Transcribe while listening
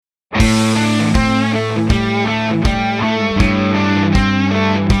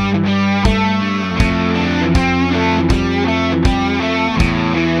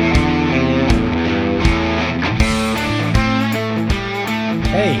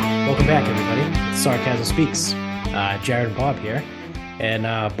Welcome back, everybody. Sarcasm Speaks. Jared and Bob here, and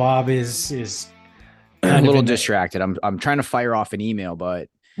Bob is A kind of little in the- distracted. I'm trying to fire off an email, but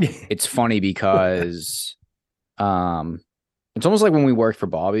it's funny because it's almost like when we worked for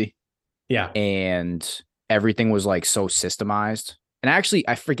Bobby yeah, and everything was like so systemized. And actually,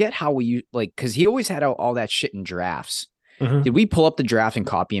 I forget how we because he always had all that shit in drafts. Mhm. Did we pull up the draft and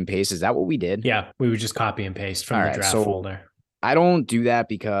copy and paste? Is that what we did? yeah. We would just copy and paste from All the right, draft so folder. I don't do that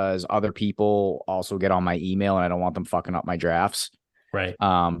because other people also get on my email and I don't want them fucking up my drafts. Right.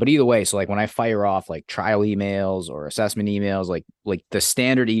 But either way, so like when I fire off like trial emails or assessment emails, like the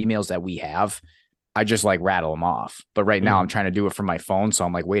standard emails that we have, I just like rattle them off. But right now I'm trying to do it from my phone, so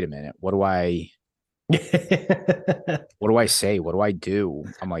I'm like, wait a minute, what do I say? What do I do?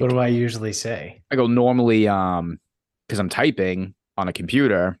 I'm like, What do I usually say? I go normally because I'm typing on a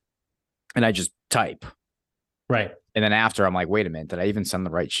computer and I just type. Right. And then after I'm like, wait a minute, did I even send the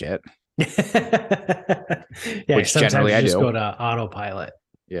right shit? Yeah. Which Sometimes generally you I just do. go to autopilot.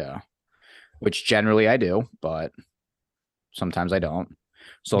 Yeah. Which generally I do, but sometimes I don't.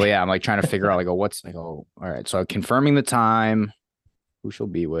 So yeah, I'm like trying to figure out, all right. So confirming the time, who she'll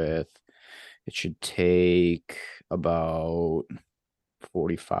be with. It should take about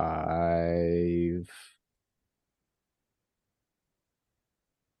 45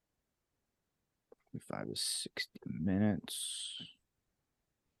 to 60 minutes.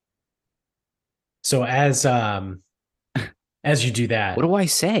 So as you do that, What do I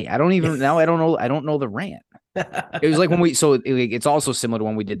say? I don't even now. I don't know. I don't know the rant. It was like when it's also similar to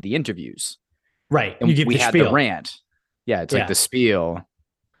when we did the interviews right, you and give we the had spiel. the rant. Yeah, it's like Yeah. the spiel,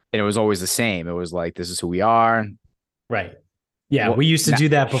 and it was always the same. It was like, this is who we are. Right. Yeah, Well, we used to do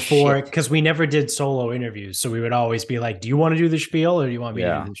that before shit. because we never did solo interviews. So we would always be like, do you want to do the spiel or do you want me to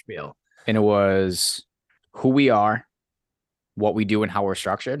Yeah. do the spiel? And it was who we are, what we do, and how we're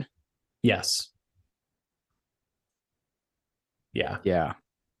structured. Yes. Yeah. Yeah,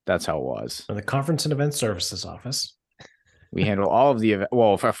 that's how it was. For the conference and event services office. We handle all of the event.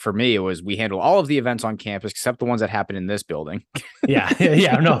 Well, for me, it was we handle all of the events on campus except the ones that happen in this building. Yeah.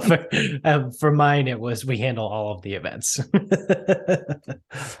 Yeah. No, for mine, it was we handle all of the events.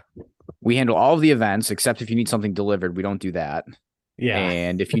 We handle all of the events except if you need something delivered, we don't do that. Yeah.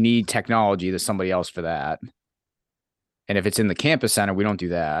 And if you need technology, there's somebody else for that. And if it's in the campus center, we don't do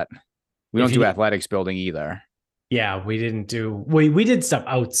that. We don't do athletics building either. Yeah, we didn't do we did stuff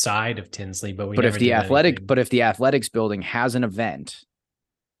outside of Tinsley, but if the athletics building has an event,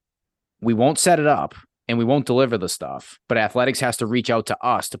 we won't set it up and we won't deliver the stuff. But athletics has to reach out to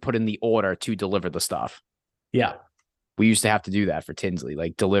us to put in the order to deliver the stuff. Yeah. We used to have to do that for Tinsley,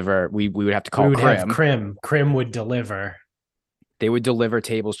 like deliver. We would have to call Crim. Crim would deliver. They would deliver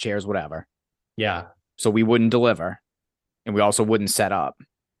tables, chairs, whatever. Yeah. So we wouldn't deliver. And we also wouldn't set up.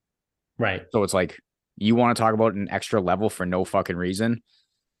 Right. So it's like, you want to talk about an extra level for no fucking reason?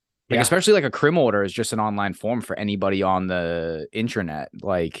 Like, yeah. Especially like a Crim order is just an online form for anybody on the intranet.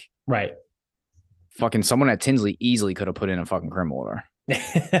 Like, right. Fucking someone at Tinsley easily could have put in a fucking Crim order.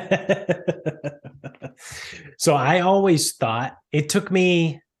 So I always thought it took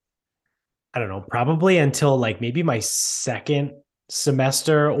me, I don't know, probably until like maybe my second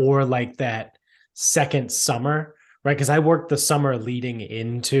semester or like that second summer, right? Because I worked the summer leading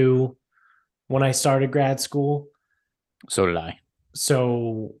into when I started grad school. So did I.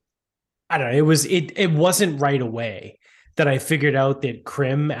 So I don't know. It wasn't right away that I figured out that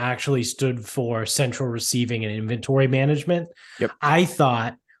CRIM actually stood for Central Receiving and Inventory Management. Yep. I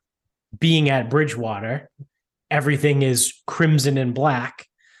thought being at Bridgewater, everything is crimson and black.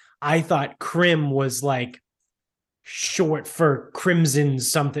 I thought CRIM was like short for crimson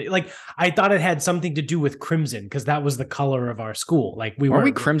something. Like I thought it had something to do with crimson because that was the color of our school. Like weren't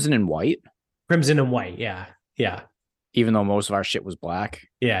we crimson and white? Crimson and white. Yeah. Yeah. Even though most of our shit was black.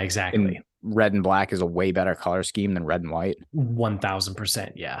 Yeah, exactly. And red and black is a way better color scheme than red and white.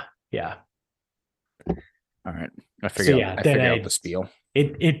 1000%. Yeah. Yeah. All right. I figured out the spiel.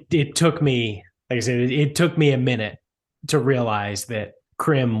 It took me, like I said, it took me a minute to realize that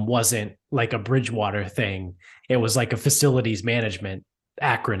CRIM wasn't like a Bridgewater thing. It was like a facilities management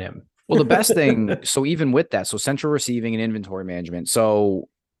acronym. Well, the best thing, so even with that, so Central Receiving and Inventory Management. So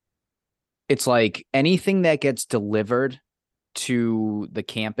it's like anything that gets delivered to the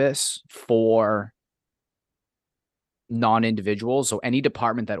campus for non-individuals. So any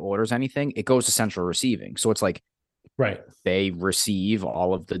department that orders anything, it goes to Central Receiving. So it's like, right. They receive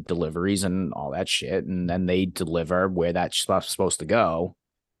all of the deliveries and all that shit, and then they deliver where that stuff's supposed to go.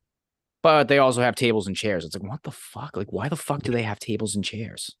 But they also have tables and chairs. It's like, what the fuck? Like, why the fuck do they have tables and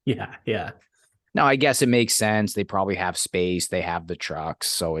chairs? Yeah. Yeah. No, I guess it makes sense. They probably have space. They have the trucks,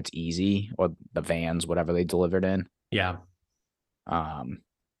 so it's easy, or the vans, whatever they delivered in. Yeah. Um,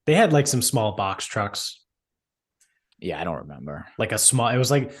 They had like some small box trucks, yeah, I don't remember. like a small, it was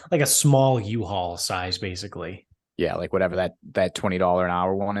like a small U-Haul size, basically. Yeah, like whatever that $20 an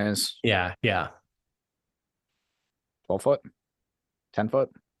hour one is. Yeah. Yeah. 12 foot, 10 foot.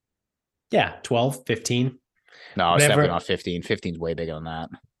 Yeah. 12, 15, No, it's definitely whatever, not 15. 15's way bigger than that.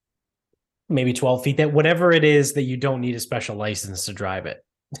 maybe 12 feet, that whatever it is that you don't need a special license to drive it.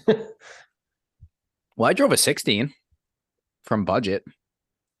 Well, I drove a 16 from budget.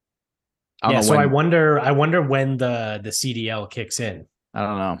 I don't Yeah. know So when. I wonder when the CDL kicks in. I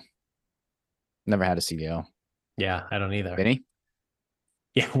don't know. Never had a CDL. Yeah. I don't either. Vinny?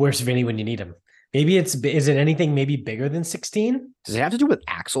 Yeah. Where's Vinny when you need him? Maybe is it anything maybe bigger than 16? Does it have to do with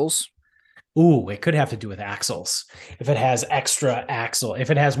axles? Ooh, it could have to do with axles. If it has extra axle, if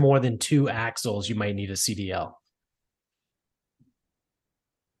it has more than 2 axles, you might need a CDL.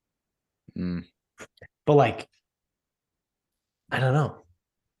 Mm. But like, I don't know.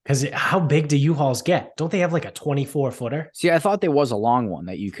 Because how big do U-Hauls get? Don't they have like a 24-footer? See, I thought there was a long one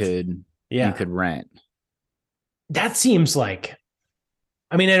that you Yeah. could rent. That seems like,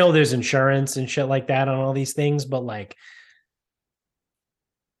 I mean, I know there's insurance and shit like that on all these things, but like,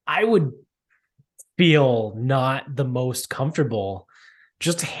 I would feel not the most comfortable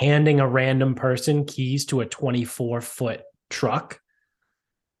just handing a random person keys to a 24-foot truck.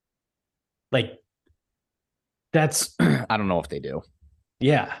 Like, that's, I don't know if they do.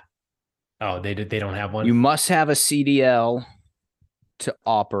 yeah. Oh, they don't have one. You must have a CDL to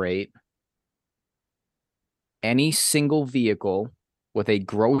operate any single vehicle with a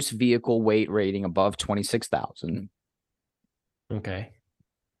gross vehicle weight rating above 26,000. Okay.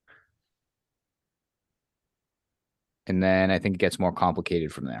 And then I think it gets more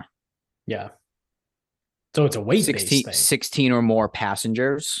complicated from there. Yeah. So it's a weight-based 16, thing. 16 or more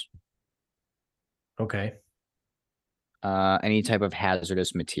passengers. Okay. Any type of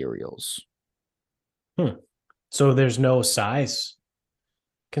hazardous materials. So there's no size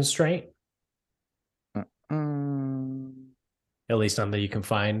constraint, Um, at least none that you can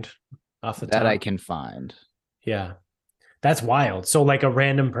find off the that top. I can find. Yeah. That's wild. So like a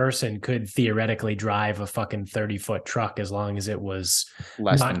random person could theoretically drive a fucking 30-foot truck as long as it was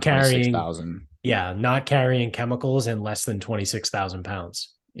Less not than carrying 26,000. Yeah, not carrying chemicals and less than 26,000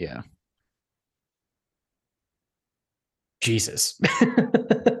 pounds. Yeah. Jesus.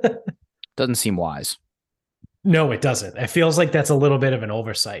 Doesn't seem wise. No, it doesn't. It feels like that's a little bit of an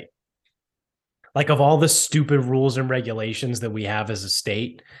oversight. Like, of all the stupid rules and regulations that we have as a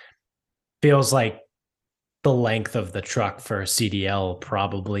state, feels like the length of the truck for a CDL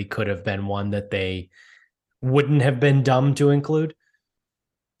probably could have been one that they wouldn't have been dumb to include.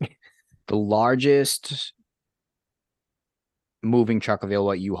 The largest moving truck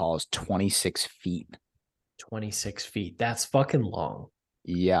available at U-Haul is 26 feet. 26 feet. That's fucking long.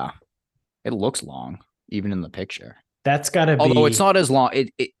 Yeah. It looks long, even in the picture. That's gotta be. Although it's not as long.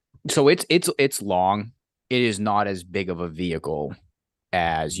 So it's long. It is not as big of a vehicle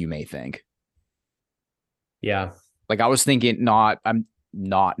as you may think. Yeah. Like I was thinking I'm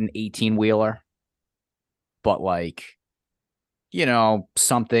not an 18-wheeler, but like,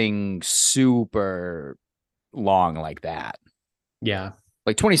 something super long like that. Yeah.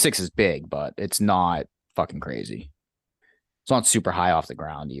 Like 26 is big, but it's not fucking crazy. It's not super high off the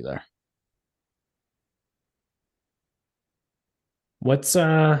ground either. What's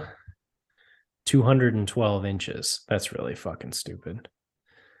 212 inches? That's really fucking stupid.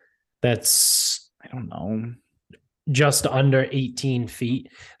 That's I don't know. just under 18 feet.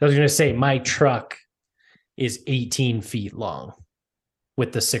 I was going to say my truck is 18 feet long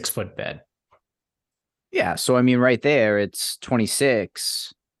with the 6-foot bed. Yeah. So, I mean, right there, it's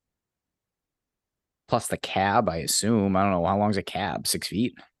 26 plus the cab, I assume. I don't know. How long is a cab? 6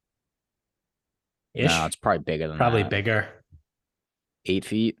 feet? Ish. No, it's probably bigger than Probably that. bigger. 8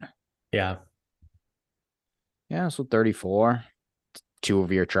 feet. Yeah. Yeah. So 34. 2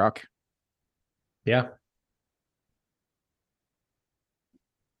 of your truck. Yeah.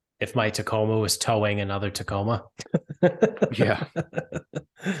 If my Tacoma was towing another Tacoma. Yeah.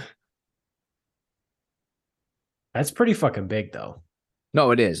 That's pretty fucking big, though.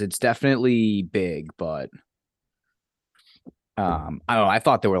 No, it is. It's definitely big, but I don't know. I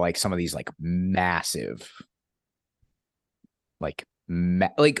thought there were like some of these like massive, like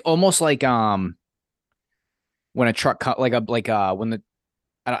almost like when a truck cut when the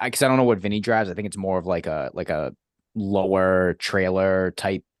because I don't know what Vinny drives. I think it's more of like a lower trailer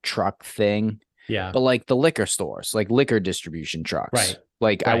type truck thing. Yeah. But like the liquor stores, like liquor distribution trucks, Right.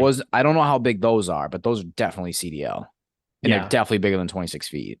 like Right. I don't know how big those are, but those are definitely CDL, and they're Yeah. definitely bigger than 26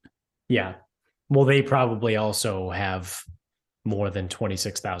 feet. Yeah. Well, they probably also have more than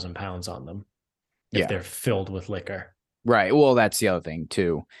 26,000 pounds on them if Yeah. they're filled with liquor. Right. Well, that's the other thing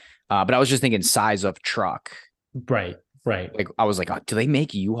too. But I was just thinking size of truck. Right. Right. Like I was like, do they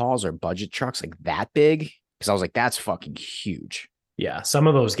make U-Hauls or budget trucks like that big? Because I was like, that's fucking huge. Yeah. Some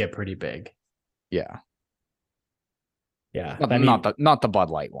of those get pretty big. Yeah. Yeah. Not, I mean, not the Bud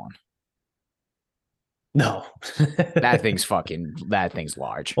Light one. no. That thing's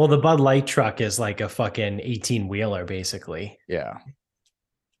large. Well, the Bud Light truck is like a fucking 18 wheeler, basically. Yeah.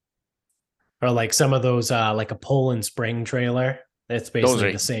 Or like some of those, like a Poland Spring trailer. It's Those basically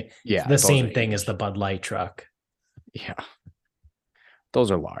are the same. yeah, The those are same thing huge. as the Bud Light truck. Yeah.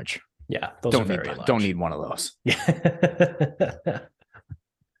 Those are large. Yeah, those are very large. Don't need one of those. Yeah.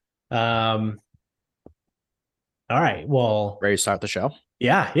 um. All right. Well, Ready to start the show?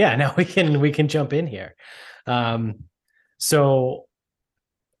 yeah. Now we can jump in here. So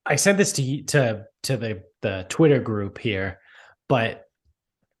I sent this to the Twitter group here, but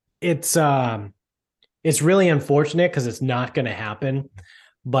it's really unfortunate because it's not going to happen.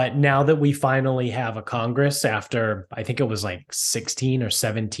 But now that we finally have a Congress after I think it was like 16 or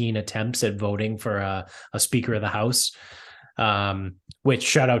 17 attempts at voting for a Speaker of the House, which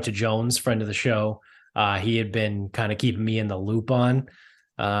shout out to Jones, friend of the show. He had been kind of keeping me in the loop on.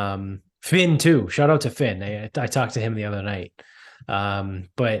 Finn too. Shout out to Finn. I talked to him the other night.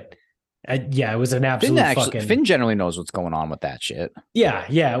 But yeah, it was an absolute Finn generally knows what's going on with that shit. Yeah.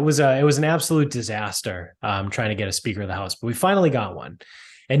 It was an absolute disaster. Trying to get a Speaker of the House, but we finally got one.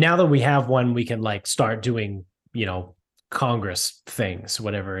 And now that we have one, we can like start doing, Congress things,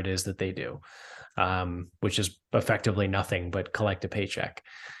 whatever it is that they do, which is effectively nothing but collect a paycheck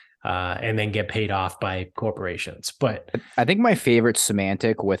and then get paid off by corporations. But I think my favorite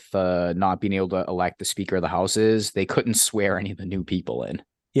semantic with not being able to elect the Speaker of the House is they couldn't swear any of the new people in.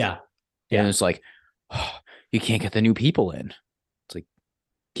 Yeah. And it's like, oh, you can't get the new people in. It's like,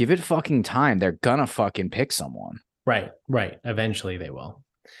 give it fucking time. They're gonna fucking pick someone. Right. Eventually they will.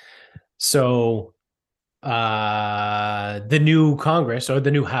 So the new Congress, or the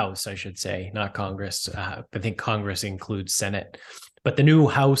new House, I should say, not Congress. I think Congress includes Senate, but the new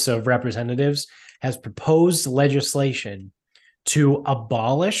House of Representatives has proposed legislation to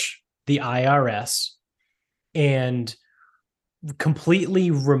abolish the IRS and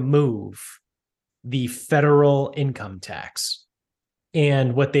completely remove the federal income tax.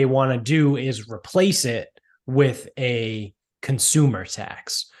 And what they want to do is replace it with a consumer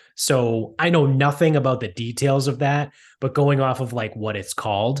tax. So I know nothing about the details of that, but going off of like what it's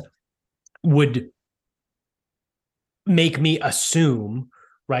called would make me assume,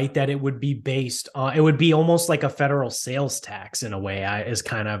 right, that it would be based on, it would be almost like a federal sales tax in a way. Is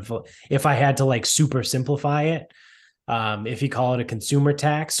kind of, if I had to like super simplify it, if you call it a consumer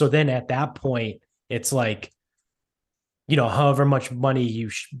tax. So then at that point, it's like, however much money you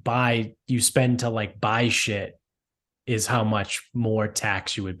spend to like buy shit is how much more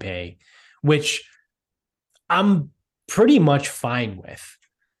tax you would pay, which I'm pretty much fine with.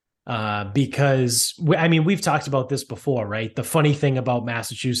 Because we've talked about this before, right? The funny thing about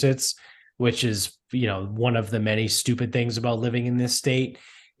Massachusetts, which is, one of the many stupid things about living in this state,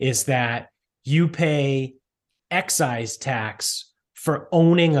 is that you pay excise tax for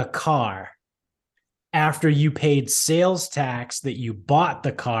owning a car after you paid sales tax that you bought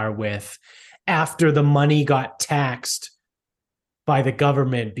the car with after the money got taxed by the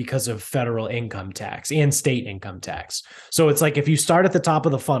government because of federal income tax and state income tax. So it's like if you start at the top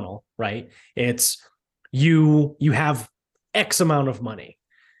of the funnel, right? It's you have X amount of money.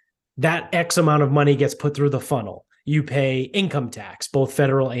 That X amount of money gets put through the funnel. You pay income tax, both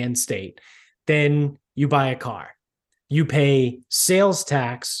federal and state. Then you buy a car. You pay sales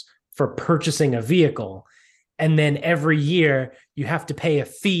tax for purchasing a vehicle. And then every year you have to pay a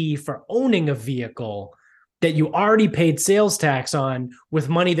fee for owning a vehicle that you already paid sales tax on with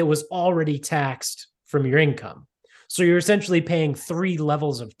money that was already taxed from your income. So you're essentially paying 3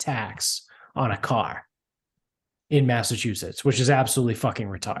 levels of tax on a car in Massachusetts, which is absolutely fucking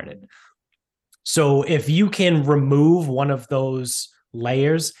retarded. So if you can remove one of those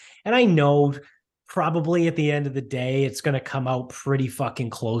layers, and I know probably at the end of the day, it's going to come out pretty fucking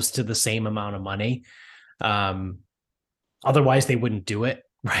close to the same amount of money. Otherwise they wouldn't do it,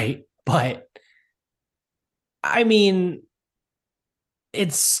 right? But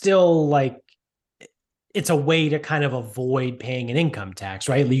it's still like, it's a way to kind of avoid paying an income tax,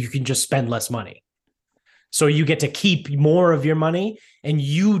 right? You can just spend less money. So you get to keep more of your money, and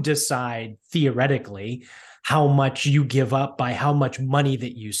you decide theoretically how much you give up by how much money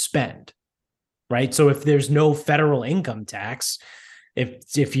that you spend. Right. So if there's no federal income tax,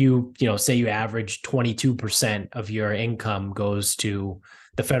 if you say you average 22% of your income goes to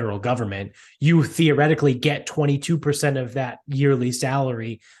the federal government, you theoretically get 22% of that yearly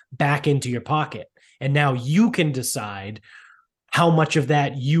salary back into your pocket. And now you can decide how much of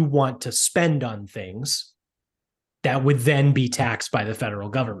that you want to spend on things that would then be taxed by the federal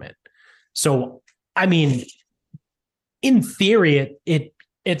government. So, I mean, in theory,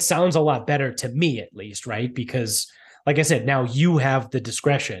 it sounds a lot better to me, at least, right? Because, like I said, now you have the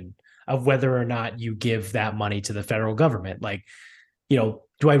discretion of whether or not you give that money to the federal government. Like, do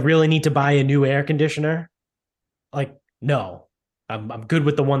I really need to buy a new air conditioner? Like, no, I'm good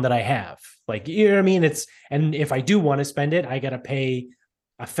with the one that I have. Like, you know what I mean? And if I do want to spend it, I got to pay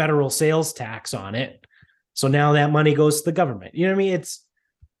a federal sales tax on it. So now that money goes to the government. You know what I mean? It's,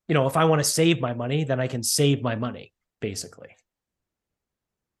 if I want to save my money, then I can save my money, basically.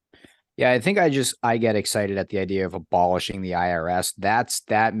 Yeah, I think I get excited at the idea of abolishing the IRS.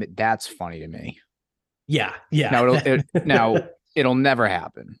 That's funny to me. Yeah, yeah. Now it'll never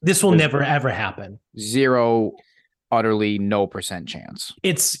happen. This will never ever happen. Zero, utterly no % chance.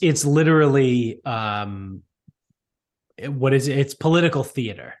 It's literally what is it? It's political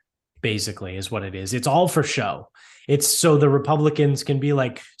theater, basically, is what it is. It's all for show. It's so the Republicans can be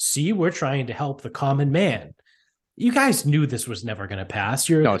like, see, we're trying to help the common man. You guys knew this was never going to pass.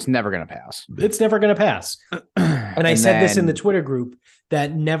 No, it's never going to pass. It's never going to pass. And I said this in the Twitter group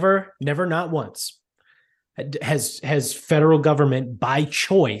that never, not once has federal government by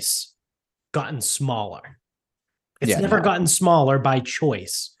choice gotten smaller. It's never gotten smaller by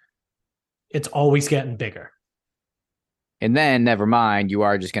choice. It's always getting bigger. And then never mind, you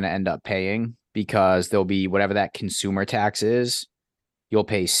are just going to end up paying because there'll be whatever that consumer tax is. You'll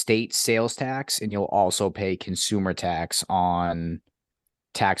pay state sales tax and you'll also pay consumer tax on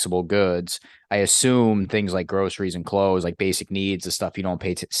taxable goods. I assume things like groceries and clothes, like basic needs, the stuff you don't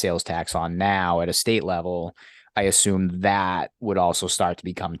pay sales tax on now at a state level, I assume that would also start to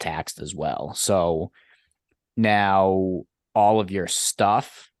become taxed as well. So now all of your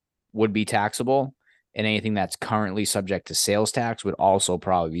stuff would be taxable, and anything that's currently subject to sales tax would also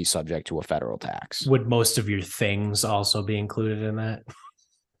probably be subject to a federal tax. Would most of your things also be included in that?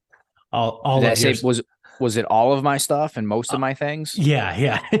 All that of your... was it all of my stuff and most of my things?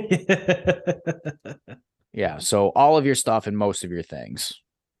 Yeah. Yeah. So all of your stuff and most of your things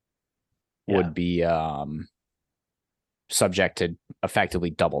would be subject to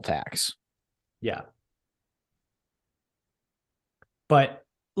effectively double tax. Yeah. But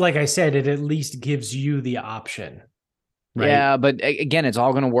like I said, it at least gives you the option. Right? Yeah, but again, it's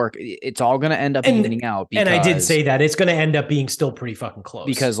all going to work. It's all going to end up evening out. And I did say that it's going to end up being still pretty fucking close.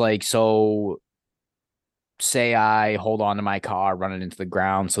 Because say I hold on to my car, run it into the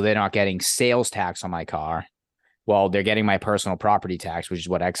ground, so they're not getting sales tax on my car. Well, they're getting my personal property tax, which is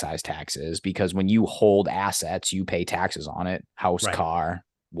what excise tax is, because when you hold assets, you pay taxes on it, house, car,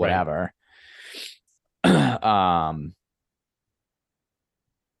 whatever. Right.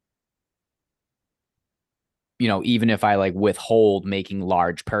 Even if I withhold making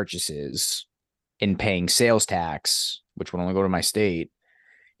large purchases and paying sales tax, which would only go to my state,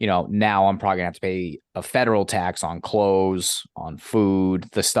 now I'm probably gonna have to pay a federal tax on clothes, on food,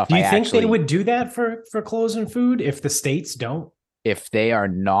 the stuff. Do you think they would do that for clothes and food if the states don't? If they are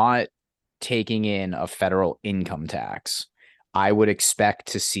not taking in a federal income tax, I would expect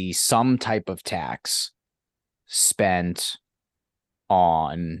to see some type of tax spent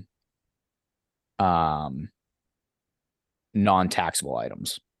on non-taxable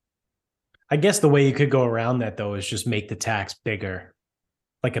items. I guess the way you could go around that, though, is just make the tax bigger,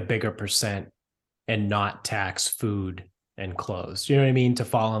 like a bigger percent, and not tax food and clothes. You know what I mean? To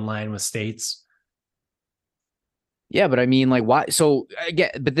fall in line with states. Yeah, but I mean, why? So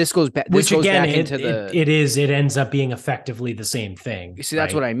again, but this goes back. It ends up being effectively the same thing. See,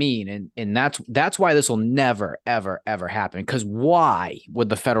 that's what I mean, and that's why this will never, ever, ever happen. Because why would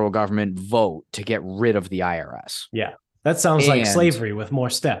the federal government vote to get rid of the IRS? Yeah, that sounds like slavery with more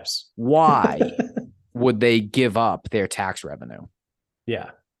steps. Why would they give up their tax revenue?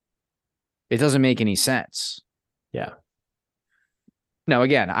 Yeah, it doesn't make any sense. Yeah. Now,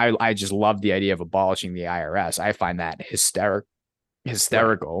 again, I just love the idea of abolishing the IRS. I find that hysterical.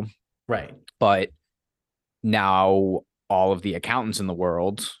 Right. But now all of the accountants in the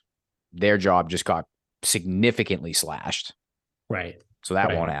world, their job just got significantly slashed. Right. So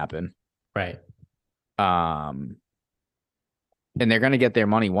that won't happen. Right. And they're going to get their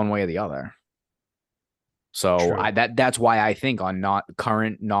money one way or the other. So True. that's why I think on not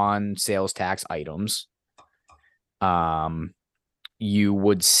current non-sales tax items, you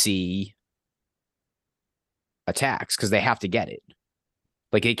would see a tax because they have to get it.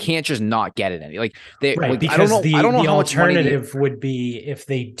 Like they can't just not get it any. Like they Right, like I don't because know. I don't know the how much money alternative would be if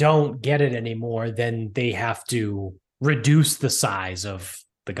they don't get it anymore, then they have to reduce the size of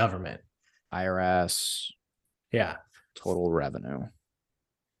the government. IRS Yeah. total revenue.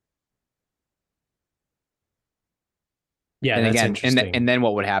 Yeah, And that's again, interesting. and then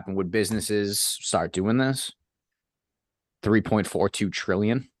what would happen? Would businesses start doing this? 3.42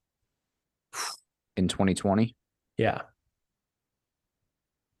 trillion in 2020. Yeah.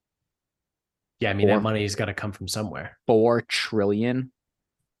 Yeah, I mean that money's got to come from somewhere. 4 trillion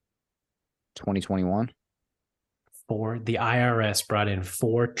 2021. The IRS brought in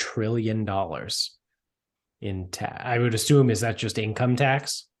 $4 trillion in tax. I would assume, is that just income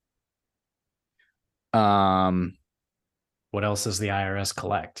tax? What else does the IRS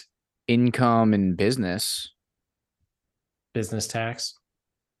collect? Income and business. Business tax.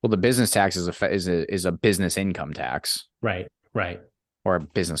 Well, the business tax is a business income tax. Right. Or a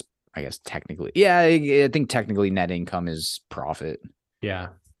business, I guess technically. Yeah, I think technically net income is profit. Yeah.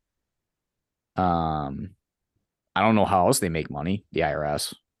 I don't know how else they make money, the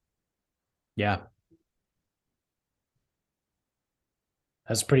IRS. Yeah.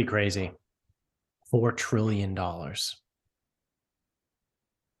 That's pretty crazy. $4 trillion.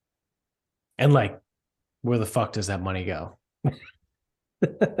 And like, where the fuck does that money go?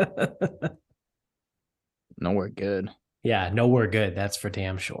 Nowhere good. Yeah, nowhere good. That's for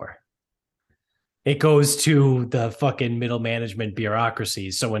damn sure. It goes to the fucking middle management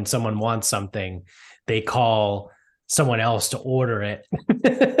bureaucracy. So when someone wants something, they call someone else to order it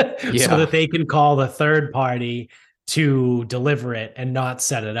so that they can call the third party to deliver it and not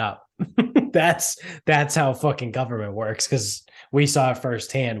set it up. That's how fucking government works, because we saw it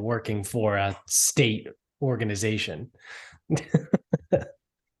firsthand working for a state organization.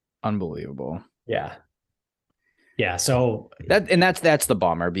 Unbelievable. Yeah. So that's the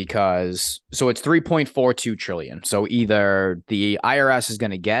bummer, because so it's 3.42 trillion. So either the IRS is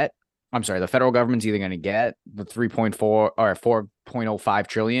going to get, I'm sorry, the federal government's either going to get the 3.4 or 4.05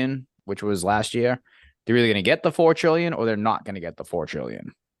 trillion, which was last year. They're either going to get the 4 trillion or they're not going to get the 4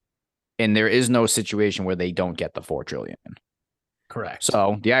 trillion. And there is no situation where they don't get the 4 trillion. Correct.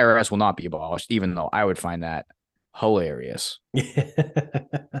 So the IRS will not be abolished, even though I would find that hilarious.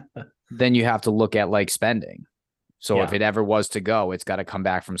 Then you have to look at like spending. So if it ever was to go, it's got to come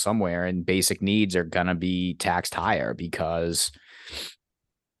back from somewhere, and basic needs are going to be taxed higher, because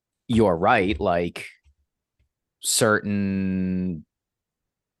you're right. Like certain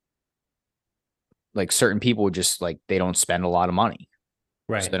people just like, they don't spend a lot of money.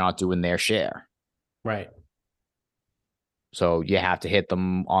 Right. So they're not doing their share. Right. So you have to hit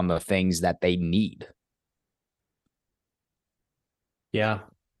them on the things that they need. Yeah.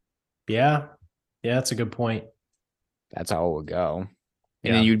 That's a good point. That's how it would go.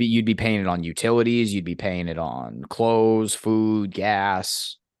 And then you'd be paying it on utilities, you'd be paying it on clothes, food,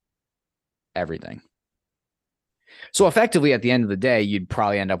 gas, everything. So effectively, at the end of the day, you'd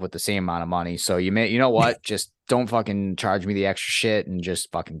probably end up with the same amount of money. So you know what? Just don't fucking charge me the extra shit and just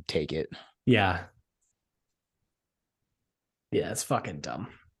fucking take it. Yeah. Yeah, it's fucking dumb.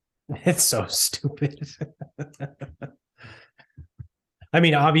 It's so stupid. I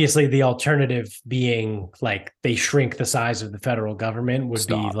mean, obviously, the alternative being like they shrink the size of the federal government would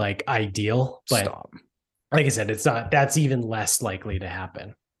be like ideal. But like I said, it's not. That's even less likely to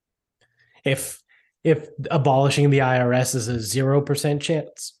happen. If abolishing the IRS is a 0%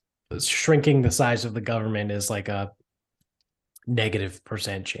 chance, shrinking the size of the government is like a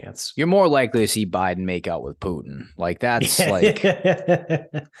 -% chance. You're more likely to see Biden make out with Putin. Like that's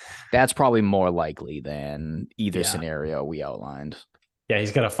that's probably more likely than either scenario we outlined. Yeah,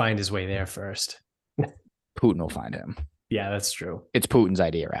 he's got to find his way there first. Putin will find him. Yeah, that's true. It's Putin's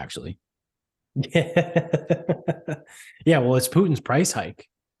idea, actually. Yeah, well, it's Putin's price hike.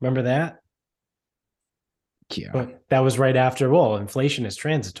 Remember that? Yeah. But that was right after, well, inflation is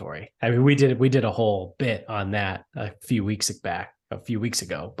transitory. I mean, we did a whole bit on that a few weeks ago,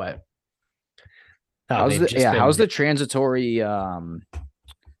 but how's the transitory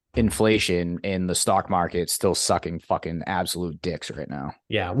inflation in the stock market still sucking fucking absolute dicks right now?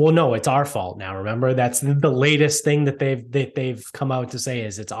 Yeah, well, no, it's our fault now. Remember, that's the latest thing that they've come out to say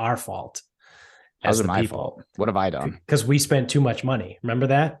is it's our fault. How's it my fault? What have I done? Because we spent too much money. Remember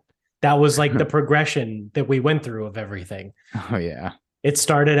that? That was like the progression that we went through of everything. Oh yeah. It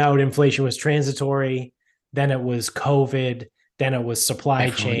started out, inflation was transitory, then it was COVID, then it was supply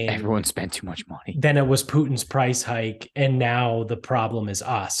chain. Everyone spent too much money. Then it was Putin's price hike. And now the problem is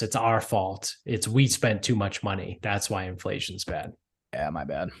us. It's our fault. We spent too much money. That's why inflation's bad. Yeah, my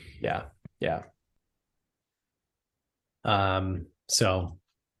bad. Yeah. Yeah. So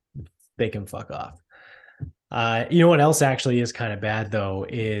they can fuck off. You know what else actually is kind of bad though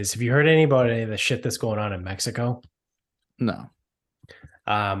is, have you heard any about any of the shit that's going on in Mexico? No.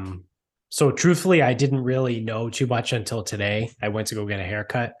 So truthfully, I didn't really know too much until today. I went to go get a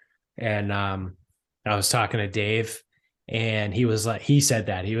haircut, and I was talking to Dave, and he was like, he said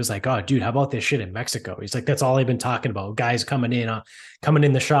that he was like, "Oh, dude, how about this shit in Mexico?" He's like, "That's all I've been talking about. Guys coming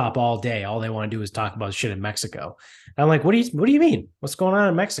in the shop all day. All they want to do is talk about shit in Mexico." And I'm like, "What do you mean? What's going on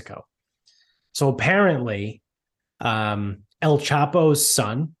in Mexico?" So apparently, El Chapo's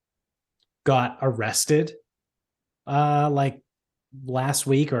son got arrested, like last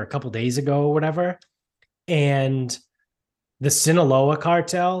week or a couple days ago or whatever, and the Sinaloa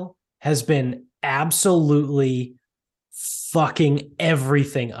cartel has been absolutely fucking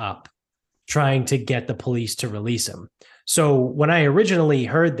everything up trying to get the police to release him. So when I originally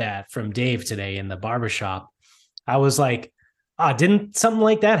heard that from Dave today in the barbershop, I was like, didn't something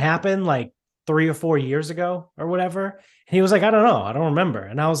like that happen like 3 or 4 years ago or whatever? And he was like, I don't know, I don't remember.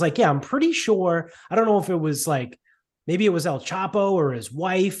 And I was like, yeah, I'm pretty sure. I don't know if it was like, maybe it was El Chapo or his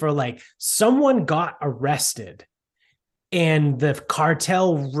wife, or like someone got arrested and the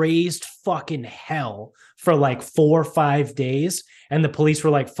cartel raised fucking hell for like 4 or 5 days. And the police were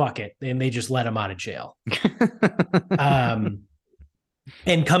like, fuck it. And they just let him out of jail. And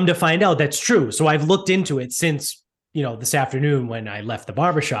come to find out that's true. So I've looked into it since, this afternoon when I left the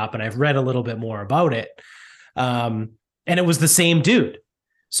barbershop, and I've read a little bit more about it. And it was the same dude.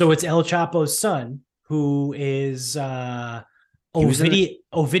 So it's El Chapo's son, who is Ovidio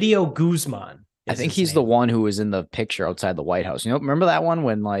Guzman. I think he's the one who was in the picture outside the White House. Remember that one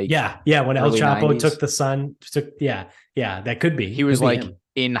when when El Chapo 90s? Took the son. That could be. He was like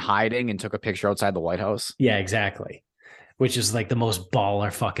in hiding and took a picture outside the White House. Yeah, exactly. Which is like the most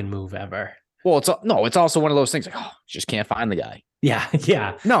baller fucking move ever. Well, it's also one of those things like, just can't find the guy.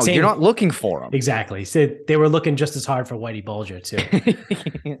 Yeah. No, you're not looking for him. Exactly. So they were looking just as hard for Whitey Bulger too.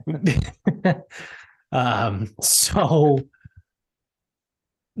 So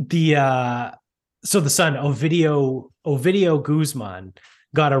the son, Ovidio Guzman,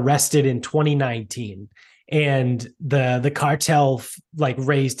 got arrested in 2019, and the cartel like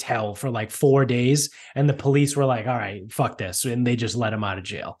raised hell for like 4 days, and the police were like, all right, fuck this, and they just let him out of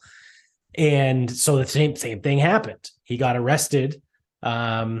jail. And so the same thing happened. He got arrested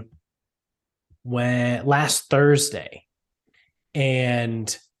when last Thursday,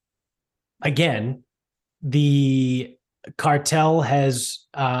 and again, the cartel has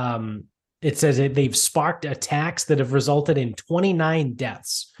it says that they've sparked attacks that have resulted in 29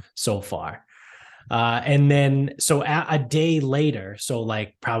 deaths so far. And then, so a day later, so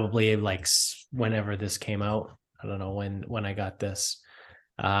like probably like whenever this came out, I don't know when I got this,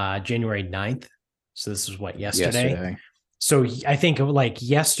 January 9th. So this was what, yesterday? So I think like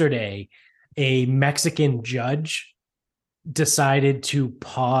yesterday, a Mexican judge decided to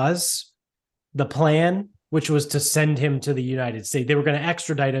pause the plan, which was to send him to the United States. They were going to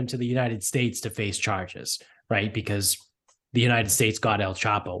extradite him to the United States to face charges, right? Because the United States got El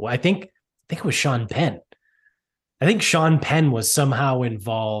Chapo. Well, I think it was Sean Penn. I think Sean Penn was somehow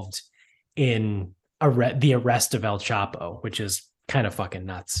involved in the arrest of El Chapo, which is kind of fucking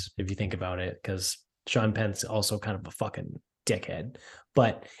nuts if you think about it, because Sean Penn's also kind of a fucking dickhead.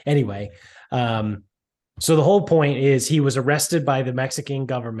 But anyway, so the whole point is he was arrested by the Mexican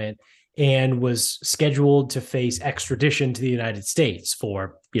government and was scheduled to face extradition to the United States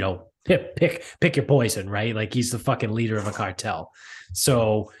for, pick your poison, right? Like he's the fucking leader of a cartel.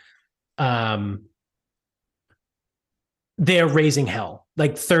 So they're raising hell.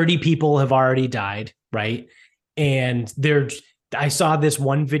 Like 30 people have already died, right? And I saw this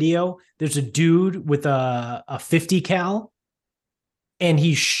one video. There's a dude with a 50 cal, and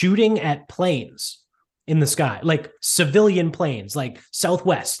he's shooting at planes in the sky, like civilian planes, like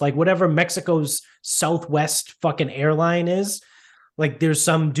Southwest, like whatever Mexico's Southwest fucking airline is. Like there's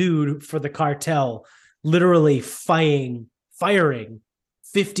some dude for the cartel literally firing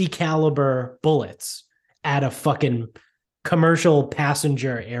 50 caliber bullets at a fucking commercial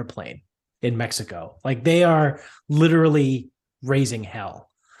passenger airplane in Mexico. Like they are literally raising hell,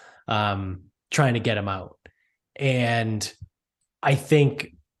 trying to get him out. And I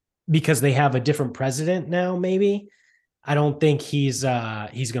think because they have a different president now, maybe, I don't think he's going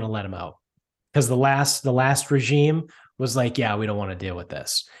to let him out, because the last regime was like, yeah, we don't want to deal with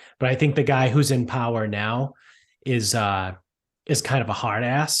this. But I think the guy who's in power now is is kind of a hard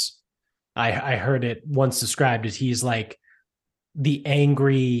ass. I heard it once described as he's like the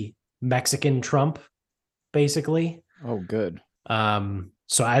angry Mexican Trump, basically. Oh, good.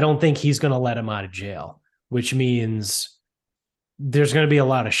 So I don't think he's going to let him out of jail, which means there's going to be a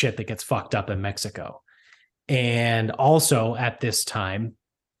lot of shit that gets fucked up in Mexico. And also at this time,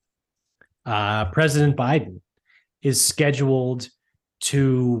 President Biden is scheduled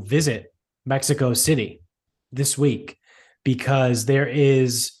to visit Mexico City this week because there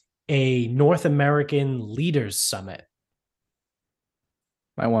is a North American Leaders Summit.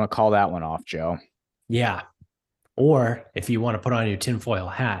 Might want to call that one off, Joe. Yeah. Or if you want to put on your tinfoil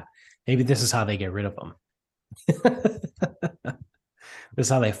hat, maybe this is how they get rid of them. This is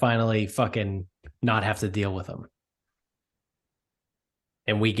how they finally fucking not have to deal with them.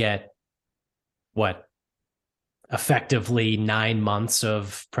 And we get what? Effectively 9 months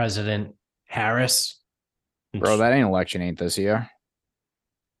of President Harris. Bro, that election ain't this year.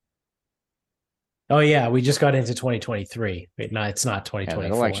 Oh, yeah. We just got into 2023. Wait, no, it's not 2024. Yeah,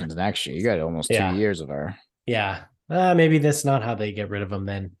 election's next year. You got almost 2 years of her. Yeah. Maybe that's not how they get rid of him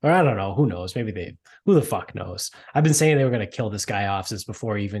then. Or I don't know. Who knows? Maybe who the fuck knows? I've been saying they were going to kill this guy off since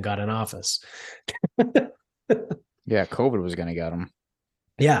before he even got in office. Yeah, COVID was going to get him.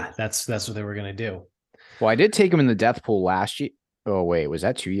 Yeah, that's what they were going to do. Well, I did take him in the death pool last year. Oh, wait, was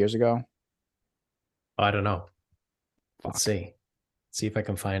that 2 years ago? Oh, I don't know. Let's see. See if I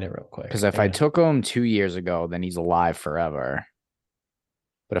can find it real quick. Because if I took him 2 years ago, then he's alive forever.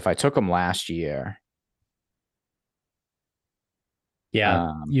 But if I took him last year.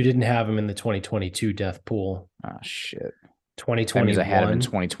 Yeah, you didn't have him in the 2022 death pool. Oh, shit. 2021. That means I had him in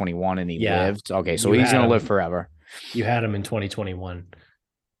 2021 and he lived. Okay, so he's going to live forever. You had him in 2021.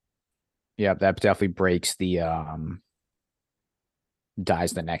 Yeah, that definitely breaks the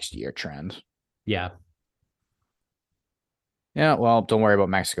dies the next year trend. Yeah. Yeah, well, don't worry about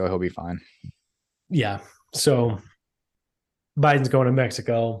Mexico. He'll be fine. Yeah. So Biden's going to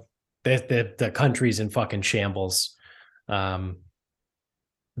Mexico. The country's in fucking shambles.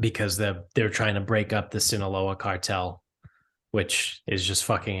 Because they're trying to break up the Sinaloa cartel, which is just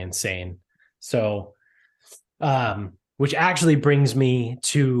fucking insane. So, which actually brings me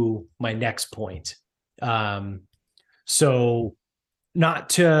to my next point. So not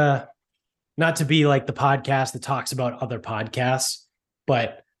to be like the podcast that talks about other podcasts,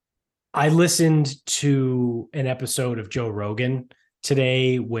 but I listened to an episode of Joe Rogan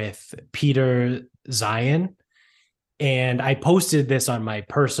today with Peter Zeihan. And I posted this on my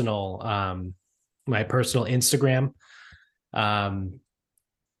personal Instagram.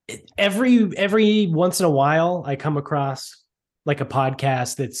 Every once in a while, I come across like a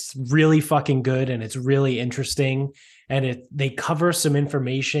podcast that's really fucking good and it's really interesting, and they cover some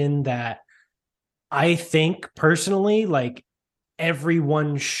information that I think personally, like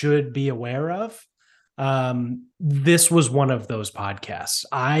everyone should be aware of. This was one of those podcasts.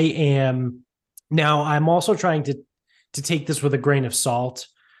 I'm also trying to take this with a grain of salt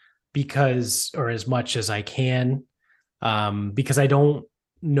or as much as I can, because I don't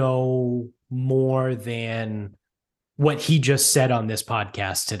know more than what he just said on this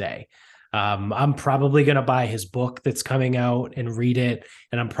podcast today. I'm probably going to buy his book that's coming out and read it.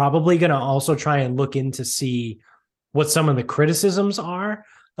 And I'm probably going to also try and look into see what some of the criticisms are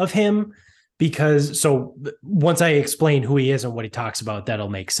of him, because once I explain who he is and what he talks about, that'll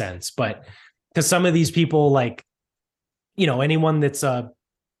make sense. But because some of these people, like, anyone that's a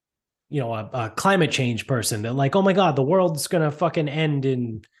climate change person, that like, oh my God, the world's going to fucking end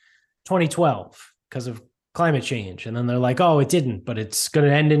in 2012 because of climate change. And then they're like, oh, it didn't, but it's going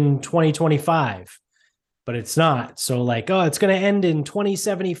to end in 2025, but it's not. So like, oh, it's going to end in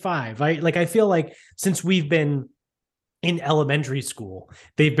 2075. I feel like since we've been in elementary school,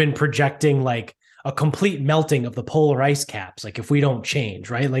 they've been projecting like a complete melting of the polar ice caps. Like if we don't change,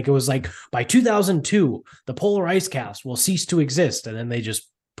 right? Like it was like by 2002, the polar ice caps will cease to exist. And then they just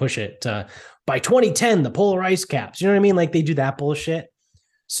push it to by 2010, the polar ice caps, you know what I mean? Like they do that bullshit.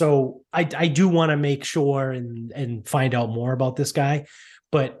 So I do want to make sure and find out more about this guy,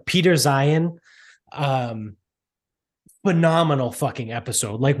 but Peter Zeihan, phenomenal fucking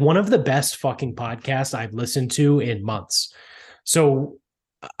episode. Like one of the best fucking podcasts I've listened to in months. So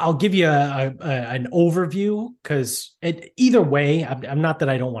I'll give you an overview, because either way, I'm not that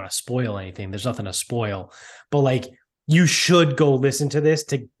I don't want to spoil anything. There's nothing to spoil, but like you should go listen to this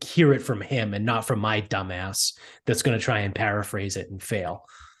to hear it from him and not from my dumbass that's going to try and paraphrase it and fail.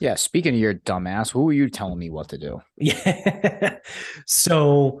 Yeah. Speaking of your dumbass, who are you telling me what to do? Yeah.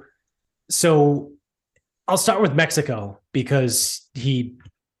 So I'll start with Mexico because he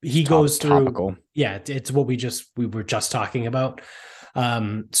he goes through topical. Yeah, it's what we were just talking about.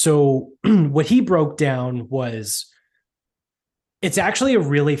 So what he broke down was, it's actually a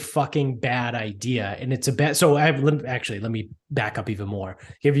really fucking bad idea, and it's a bad. So let me back up even more.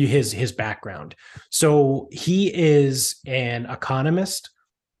 Give you his background. So he is an economist.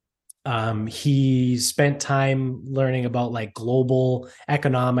 He spent time learning about like global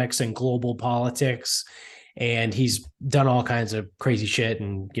economics and global politics, and he's done all kinds of crazy shit.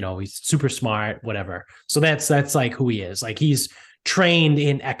 And he's super smart, whatever. So that's like who he is. Like, he's trained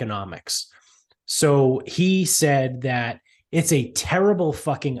in economics. So he said that it's a terrible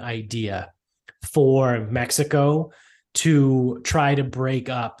fucking idea for Mexico to try to break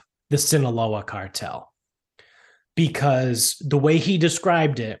up the Sinaloa cartel, because the way he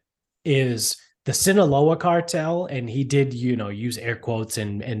described it is the Sinaloa cartel, and he did, use air quotes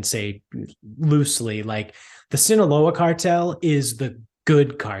and say loosely, like, the Sinaloa cartel is the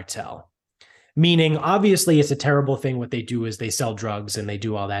good cartel, meaning obviously it's a terrible thing. What they do is they sell drugs and they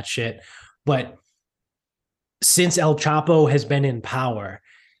do all that shit. But since El Chapo has been in power,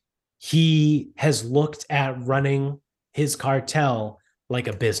 he has looked at running his cartel like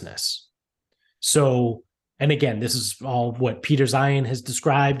a business. So, and again, this is all what Peter Zeihan has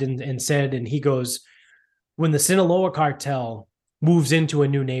described and said. And he goes, when the Sinaloa cartel moves into a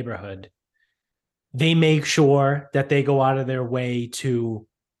new neighborhood, they make sure that they go out of their way to,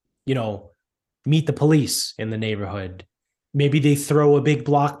 meet the police in the neighborhood. Maybe they throw a big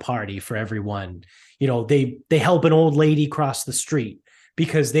block party for everyone. They help an old lady cross the street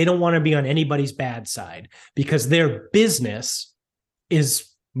because they don't want to be on anybody's bad side, because their business is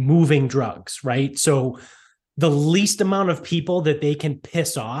moving drugs, right? So the least amount of people that they can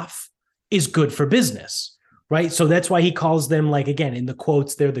piss off is good for business, right? So that's why he calls them, like, again, in the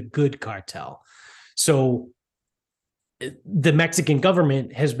quotes, they're the good cartel. So the Mexican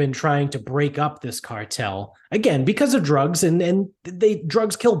government has been trying to break up this cartel, again, because of drugs, and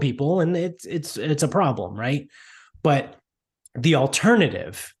drugs kill people, and it's a problem, right? But the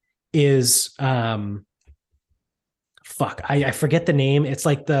alternative is I forget the name. It's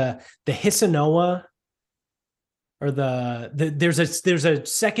like the Hisanoa, or there's a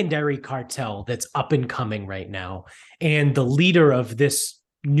secondary cartel that's up and coming right now, and the leader of this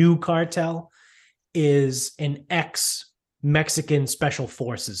new cartel is an ex-Mexican special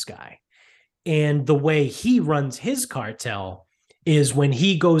forces guy. And the way he runs his cartel is, when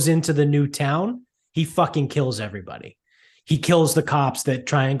he goes into the new town, he fucking kills everybody. He kills the cops that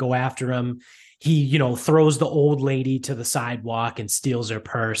try and go after him. He, throws the old lady to the sidewalk and steals her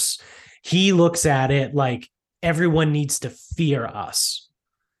purse. He looks at it like everyone needs to fear us.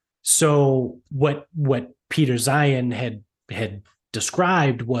 So what Peter Zeihan had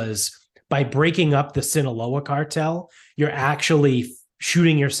described was, by breaking up the Sinaloa cartel, you're actually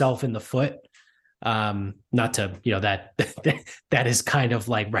shooting yourself in the foot. Not to, that is kind of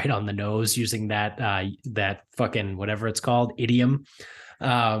like right on the nose, using that fucking whatever it's called, idiom.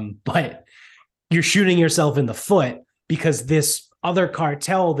 But you're shooting yourself in the foot, because this other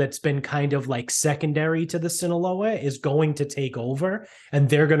cartel that's been kind of like secondary to the Sinaloa is going to take over, and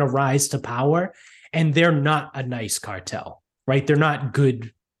they're going to rise to power. And they're not a nice cartel, right? They're not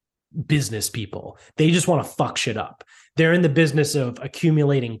good business people. They just want to fuck shit up. They're in the business of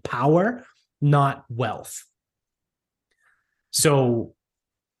accumulating power, not wealth. So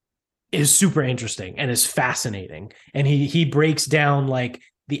is super interesting and is fascinating. And he breaks down like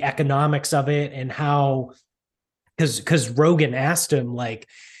the economics of it, and how, because Rogan asked him, like,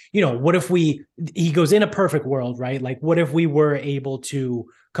 what if he goes, in a perfect world, right? Like, what if we were able to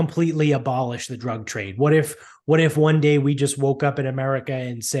completely abolish the drug trade? What if one day we just woke up in America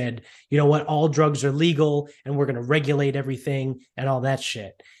and said, you know what, all drugs are legal, and we're going to regulate everything and all that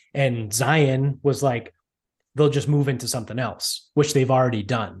shit? And Zeihan was like, they'll just move into something else, which they've already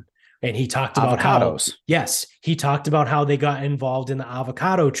done. And he talked about avocados. He talked about how they got involved in the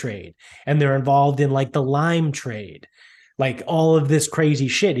avocado trade, and they're involved in like the lime trade, like all of this crazy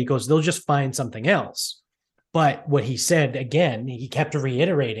shit. He goes, they'll just find something else. But what he said, again, he kept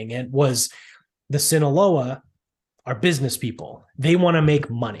reiterating it, was the Sinaloa are business people. They want to make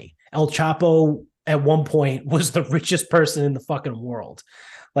money. El Chapo at one point was the richest person in the fucking world.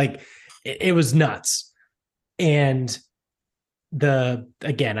 Like, it was nuts. And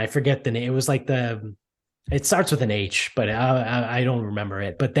again, I forget the name. It was like it starts with an H, but I don't remember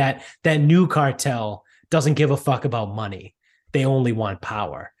it. But that new cartel doesn't give a fuck about money. They only want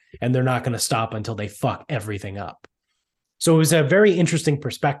power, and they're not going to stop until they fuck everything up. So it was a very interesting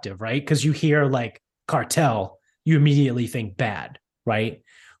perspective, right? Because you hear like cartel, you immediately think bad, right?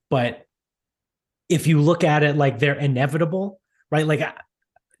 But if you look at it like they're inevitable, right? Like,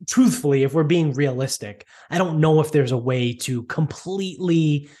 truthfully, if we're being realistic, I don't know if there's a way to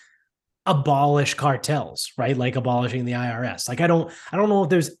completely abolish cartels, right? Like abolishing the IRS. Like I don't know if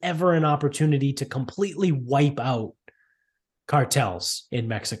there's ever an opportunity to completely wipe out cartels in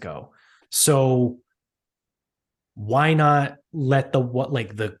Mexico. So why not let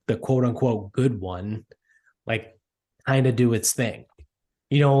the quote unquote good one like kind of do its thing?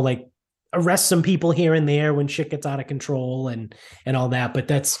 Like arrest some people here and there when shit gets out of control and all that. But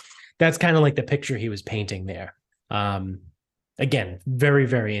that's kind of like the picture he was painting there. Again, very,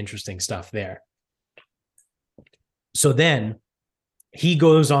 very interesting stuff there. So then he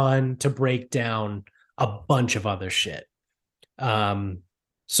goes on to break down a bunch of other shit.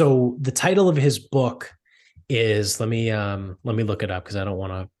 So the title of his book is, let me look it up because I don't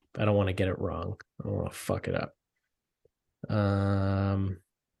want to get it wrong. I don't want to fuck it up.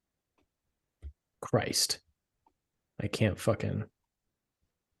 Christ. I can't fucking.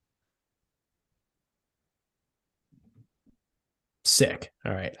 Sick.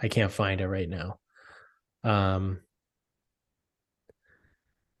 All right. I can't find it right now. All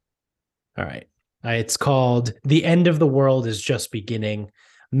right. It's called The End of the World is Just Beginning,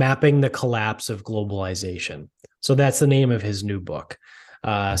 Mapping the Collapse of Globalization. So that's the name of his new book.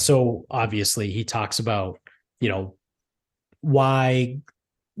 So obviously he talks about, why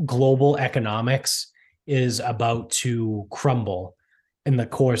global economics is about to crumble in the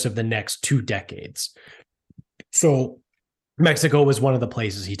course of the next 2 decades. So Mexico was one of the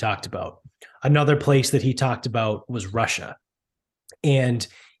places he talked about. Another place that he talked about was Russia. And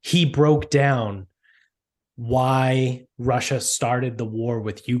he broke down why Russia started the war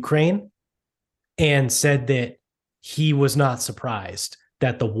with Ukraine and said that he was not surprised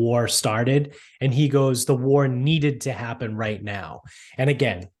that the war started. And he goes, the war needed to happen right now. And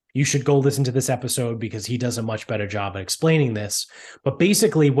again, you should go listen to this episode because he does a much better job at explaining this. But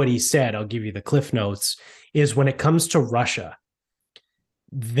basically what he said, I'll give you the Cliff Notes, is when it comes to Russia,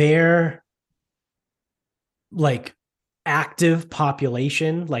 their like active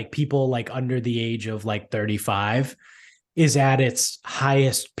population, like people like under the age of like 35, is at its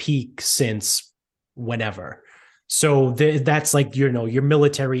highest peak since whenever. So that's like, your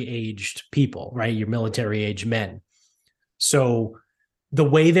military aged people, right? Your military aged men. So the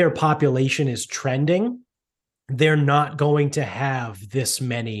way their population is trending, they're not going to have this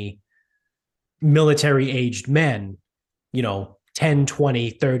many military aged men, 10, 20,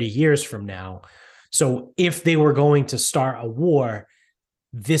 30 years from now. So if they were going to start a war,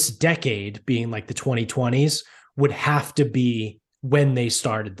 this decade being like the 2020s would have to be when they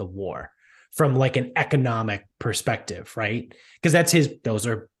started the war from like an economic perspective, right? Because that's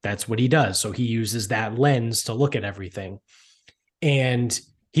what he does. So he uses that lens to look at everything. And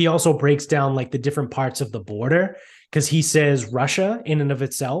he also breaks down like the different parts of the border because he says Russia in and of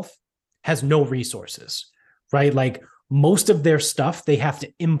itself has no resources, right? Like most of their stuff they have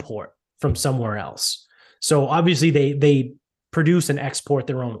to import from somewhere else. So obviously they produce and export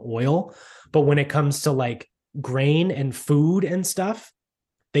their own oil, but when it comes to like grain and food and stuff,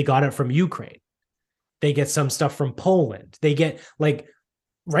 they got it from Ukraine. They get some stuff from Poland. They get like,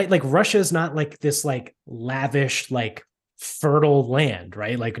 right? Like Russia's not like this like lavish, like fertile land,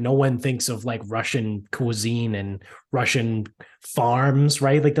 right? Like no one thinks of like Russian cuisine and Russian farms,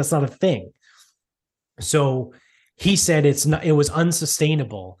 right? Like that's not a thing. So he said it was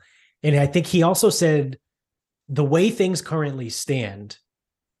unsustainable. And I think he also said the way things currently stand,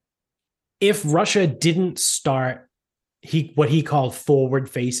 if Russia didn't start what he called forward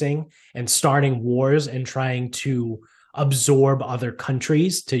facing and starting wars and trying to absorb other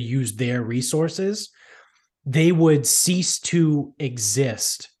countries to use their resources, they would cease to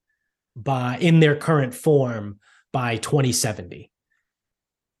exist in their current form by 2070.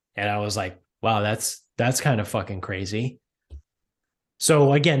 And I was like, wow, that's kind of fucking crazy.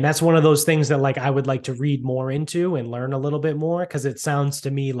 So again, that's one of those things that like I would like to read more into and learn a little bit more, because it sounds to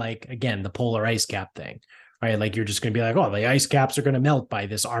me like, again, the polar ice cap thing, right? Like you're just going to be like, oh, the ice caps are going to melt by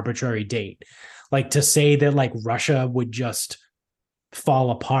this arbitrary date. Like to say that like Russia would just fall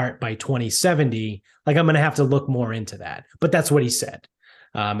apart by 2070, like I'm going to have to look more into that. But that's what he said.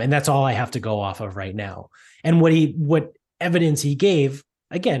 And that's all I have to go off of right now. And what evidence he gave,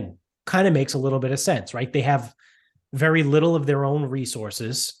 again, kind of makes a little bit of sense, right? They have very little of their own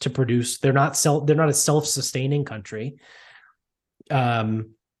resources to produce. They're not a self-sustaining country. They have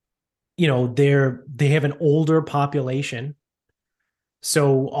an older population.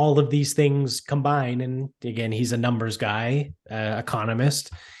 So all of these things combine, and again, he's a numbers guy,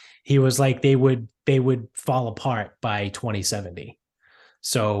 economist. He was like, they would fall apart by 2070.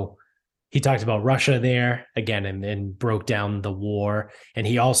 So he talked about Russia there again and broke down the war. And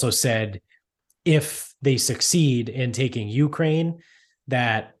he also said if they succeed in taking Ukraine,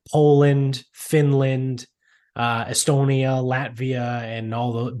 that Poland, Finland, Estonia, Latvia, and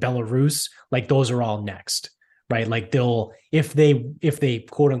all the Belarus, like those are all next, right? Like they'll if they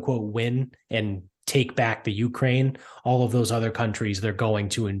quote unquote win and take back the Ukraine, all of those other countries they're going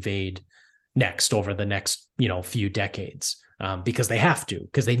to invade next over the next few decades, because they have to,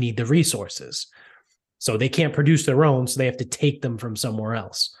 because they need the resources. So they can't produce their own, so they have to take them from somewhere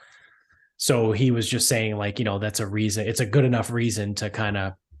else. So he was just saying, like, that's a reason. It's a good enough reason to kind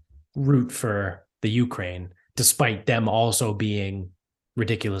of root for the Ukraine, despite them also being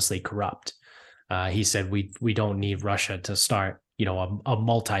ridiculously corrupt. He said we don't need Russia to start, a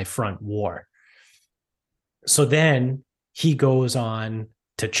multi-front war. So then he goes on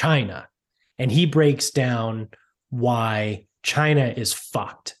to China, and he breaks down why China is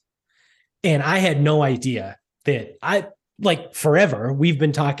fucked. And I had no idea that forever we've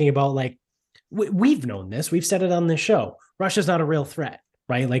been talking about, like, we've known this. We've said it on this show. Russia's not a real threat,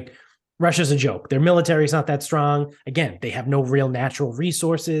 right? Like, Russia's a joke. Their military is not that strong. Again, they have no real natural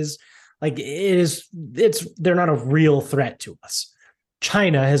resources. Like, they're not a real threat to us.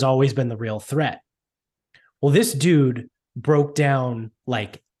 China has always been the real threat. Well, this dude broke down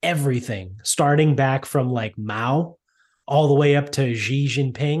like everything, starting back from like Mao all the way up to Xi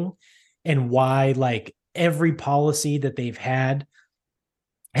Jinping, and why like every policy that they've had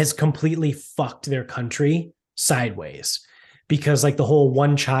has completely fucked their country sideways. Because like the whole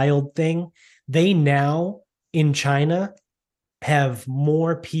one child thing, they now in China have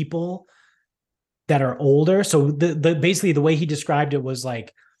more people that are older. So the basically the way he described it was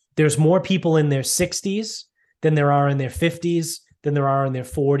like there's more people in their 60s than there are in their 50s, than there are in their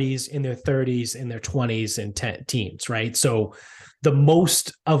 40s, in their 30s, in their 20s and teens, right? So the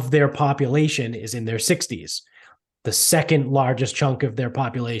most of their population is in their 60s. The second largest chunk of their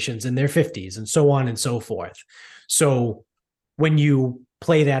population's in their 50s, and so on and so forth. So when you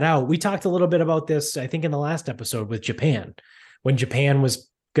play that out, we talked a little bit about this, I think, in the last episode with Japan, when Japan was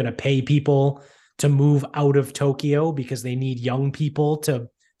going to pay people to move out of Tokyo because they need young people to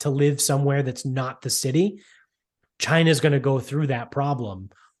live somewhere that's not the city. China's going to go through that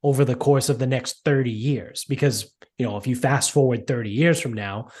problem over the course of the next 30 years. Because, if you fast forward 30 years from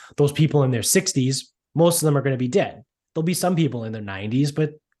now, those people in their 60s, most of them are going to be dead. There'll be some people in their 90s,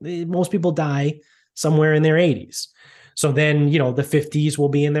 but most people die somewhere in their 80s. So then, the 50s will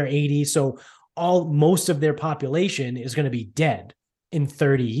be in their 80s. So most of their population is going to be dead in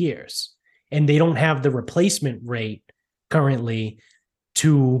 30 years. And they don't have the replacement rate currently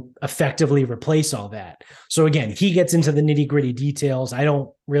to effectively replace all that. So again, he gets into the nitty-gritty details. I don't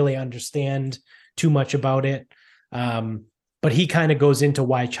really understand too much about it. But he kind of goes into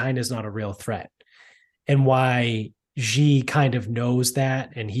why China's not a real threat and why Xi kind of knows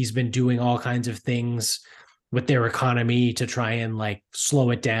that. And he's been doing all kinds of things with their economy to try and like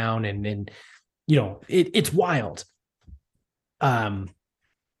slow it down. And it's wild. And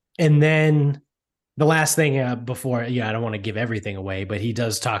then the last thing before, I don't want to give everything away, but he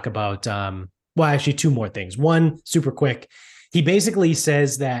does talk about, actually two more things. One, super quick. He basically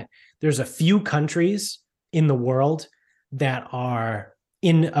says that there's a few countries in the world that are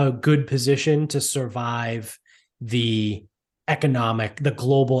in a good position to survive the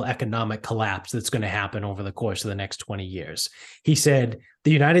global economic collapse that's going to happen over the course of the next 20 years. He said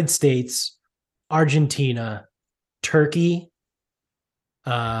the United States, Argentina, Turkey,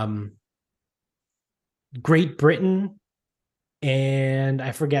 Great Britain, and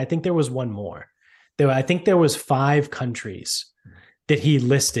I forget, I think there was one more. I think there was 5 countries that he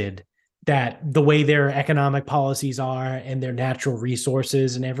listed that the way their economic policies are and their natural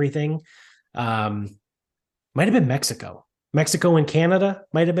resources and everything, might have been Mexico. Mexico and Canada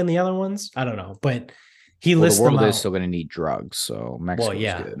might have been the other ones. I don't know, but he lists them out. The world is still going to need drugs, so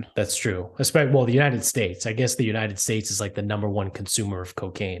Mexico's good. That's true. Especially, the United States. I guess the United States is like the number one consumer of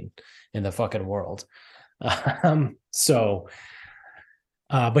cocaine in the fucking world. But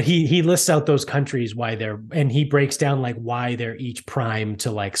he lists out those countries and he breaks down like why they're each primed to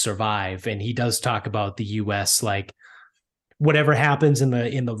like survive. And he does talk about the US, like whatever happens in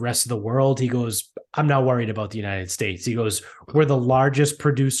the rest of the world, he goes, I'm not worried about the United States. He goes, we're the largest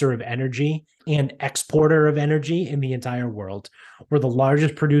producer of energy and exporter of energy in the entire world. We're the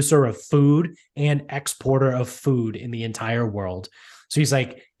largest producer of food and exporter of food in the entire world. So he's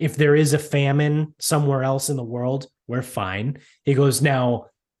like, if there is a famine somewhere else in the world, we're fine. He goes, now,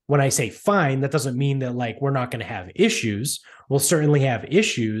 when I say fine, that doesn't mean that like we're not going to have issues. We'll certainly have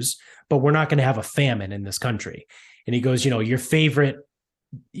issues, but we're not going to have a famine in this country. And he goes, your favorite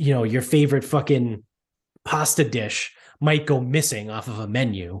your favorite fucking pasta dish might go missing off of a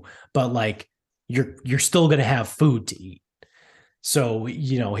menu, but like you're still going to have food to eat. So,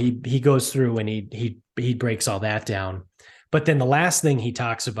 he goes through and he breaks all that down. But then the last thing he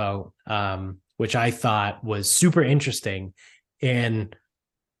talks about, which I thought was super interesting and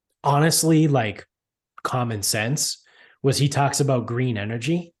honestly like common sense, was he talks about green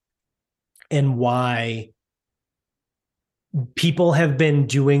energy and why people have been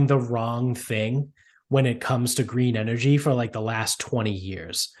doing the wrong thing when it comes to green energy for like the last 20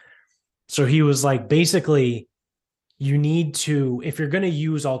 years. So he was like, basically, you need to, if you're going to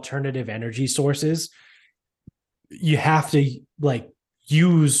use alternative energy sources, you have to like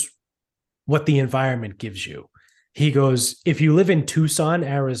use what the environment gives you. He goes, if you live in Tucson,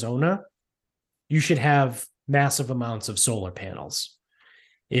 Arizona, you should have massive amounts of solar panels.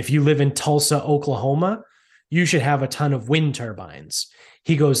 If you live in Tulsa, Oklahoma, you should have a ton of wind turbines.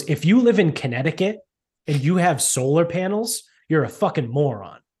 He goes, if you live in Connecticut and you have solar panels, you're a fucking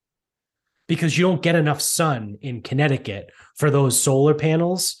moron because you don't get enough sun in Connecticut for those solar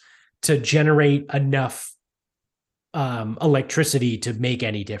panels to generate enough electricity to make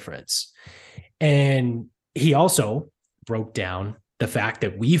any difference. And he also broke down the fact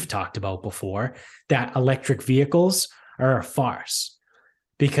that we've talked about before, that electric vehicles are a farce,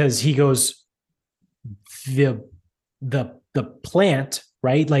 because he goes, the plant,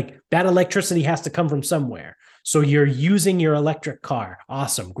 right? Like that electricity has to come from somewhere. So you're using your electric car.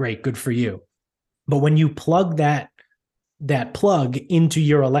 Awesome. Great. Good for you. But when you plug that plug into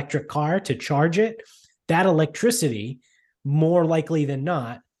your electric car to charge it, that electricity, more likely than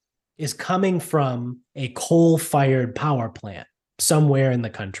not, is coming from a coal-fired power plant somewhere in the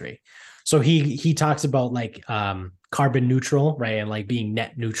country. So he talks about like carbon neutral, right? And like being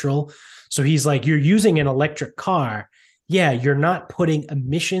net neutral. So he's like, you're using an electric car. Yeah, you're not putting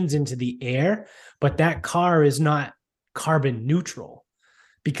emissions into the air, but that car is not carbon neutral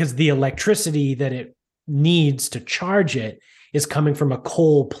because the electricity that it needs to charge it is coming from a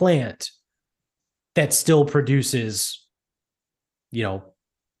coal plant that still produces,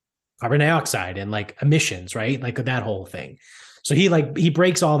 carbon dioxide and like emissions, right? Like that whole thing. So he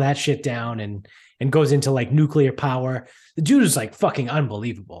breaks all that shit down and goes into like nuclear power. The dude is like fucking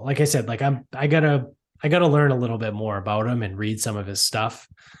unbelievable. Like I said, like I gotta learn a little bit more about him and read some of his stuff.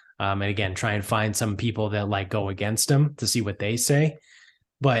 And again, try and find some people that like go against him to see what they say.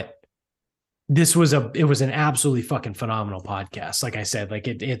 But it was an absolutely fucking phenomenal podcast. Like I said, like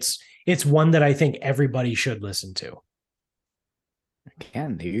it's one that I think everybody should listen to.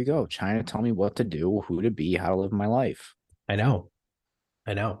 Again, there you go. Trying to tell me what to do, who to be, how to live my life. I know.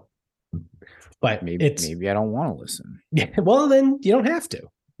 But maybe I don't want to listen. Yeah, well, then you don't have to.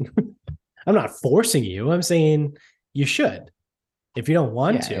 I'm not forcing you. I'm saying you should. If you don't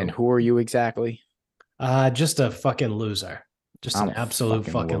want to. And who are you exactly? Just a fucking loser. Just an absolute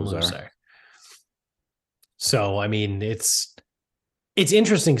fucking loser. So, I mean, it's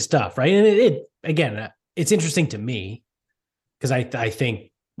interesting stuff, right? And it's interesting to me because I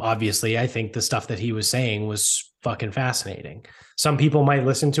think, obviously, I think the stuff that he was saying was fucking fascinating. Some people might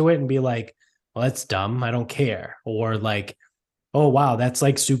listen to it and be like, well, that's dumb. I don't care. Or like, oh, wow, that's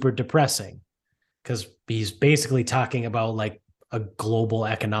like super depressing because he's basically talking about like a global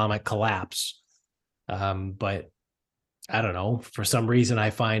economic collapse. But I don't know. For some reason, I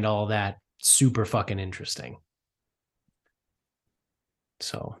find all that super fucking interesting.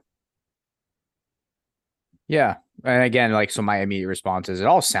 So. Yeah. And again, like, so my immediate response is it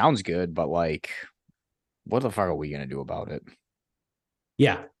all sounds good, but like, what the fuck are we going to do about it?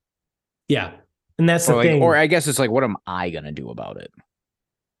 Yeah. Yeah. And that's the thing. Or I guess it's like, what am I going to do about it?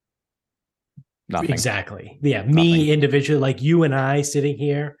 Nothing. Exactly. Yeah. Nothing. Me individually, like you and I sitting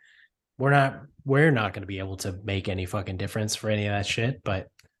here, we're not going to be able to make any fucking difference for any of that shit. But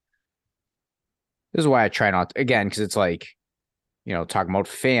this is why I try not to, again, because it's like, talking about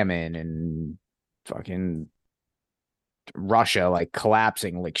famine and fucking Russia like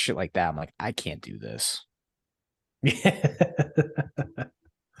collapsing, like shit like that. I'm like, I can't do this.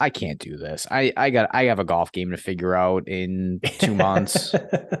 I can't do this. I have a golf game to figure out in 2 months.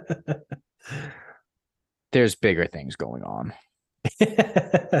 There's bigger things going on.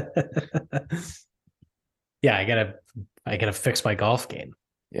 Yeah, I gotta fix my golf game.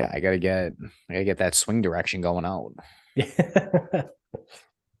 Yeah, I gotta get that swing direction going out.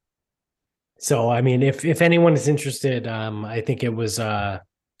 So, I mean, if anyone is interested, I think it was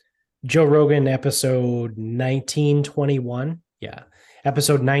Joe Rogan episode 1921. Yeah,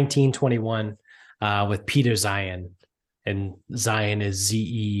 episode 1921 with Peter Zeihan, and Zeihan is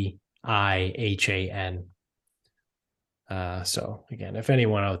Zeihan. So again, if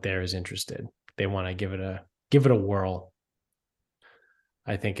anyone out there is interested, they want to give it a whirl.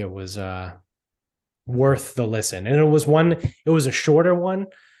 I think it was worth the listen. And it was a shorter one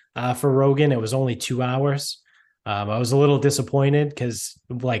for Rogan. It was only 2 hours. I was a little disappointed because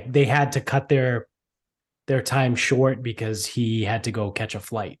like they had to cut their time short because he had to go catch a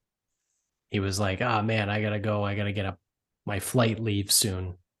flight. He was like, "Ah, man, I gotta go. I gotta get up. My flight leaves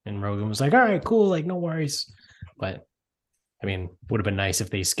soon." And Rogan was like, "All right, cool. Like, no worries." But I mean, would have been nice if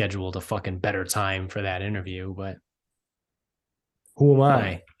they scheduled a fucking better time for that interview. But who am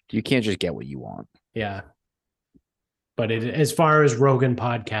I? You can't just get what you want. Yeah. But as far as Rogan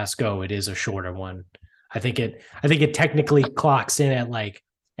podcasts go, it is a shorter one. I think it technically clocks in at like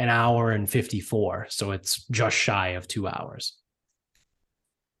an hour and 54. So it's just shy of 2 hours.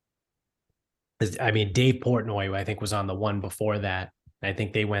 I mean, Dave Portnoy, I think, was on the one before that. I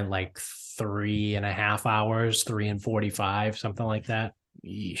think they went like 3.5 hours, 3 and 45, something like that.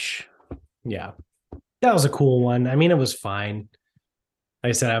 Yeesh. Yeah. That was a cool one. I mean, it was fine. Like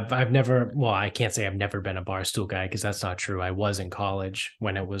I said, I've never, well, I can't say I've never been a Barstool guy because that's not true. I was in college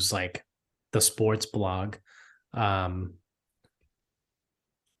when it was like the sports blog. But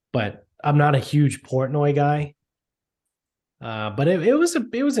I'm not a huge Portnoy guy. But it was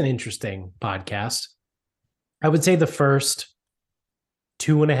an interesting podcast. I would say the first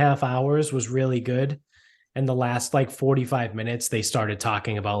 2.5 hours was really good. And the last like 45 minutes, they started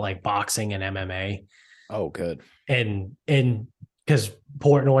talking about like boxing and MMA. Oh, good. And because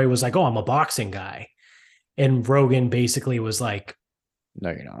Portnoy was like, "Oh, I'm a boxing guy." And Rogan basically was like,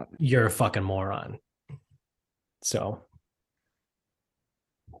 "No, you're not. You're a fucking moron." So,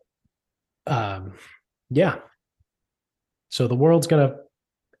 yeah. So the world's going to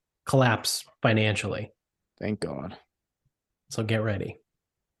collapse financially. Thank God. So get ready.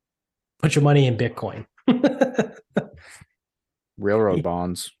 Put your money in Bitcoin. Railroad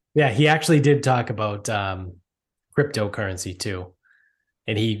bonds. Yeah, he actually did talk about cryptocurrency too.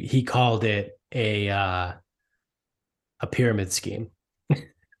 And he called it a pyramid scheme.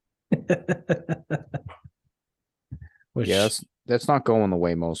 Which, yeah, that's not going the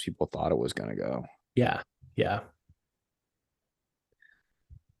way most people thought it was going to go. Yeah.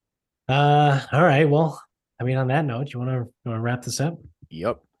 All right. Well, I mean, on that note, you want to wrap this up?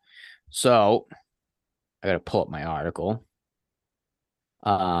 Yep. So I got to pull up my article.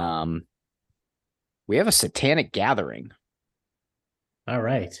 We have a satanic gathering. All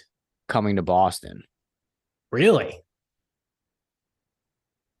right. Coming to Boston. Really?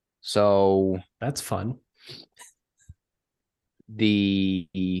 So that's fun. The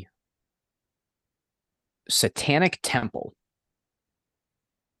Satanic Temple.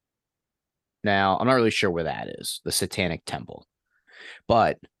 Now, I'm not really sure where that is, the Satanic Temple.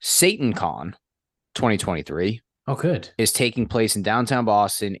 But SatanCon 2023 good. is taking place in downtown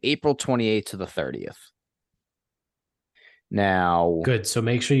Boston, April 28th to the 30th. Now, good. So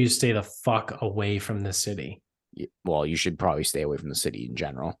make sure you stay the fuck away from the city. Well, you should probably stay away from the city in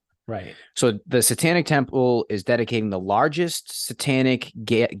general. Right. So the Satanic Temple is dedicating the largest satanic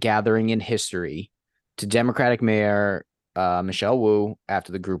gathering in history to Democratic Mayor Michelle Wu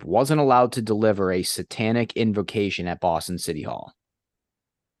after the group wasn't allowed to deliver a satanic invocation at Boston City Hall.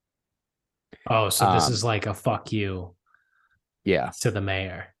 Oh, so this is like a fuck you. Yeah. To the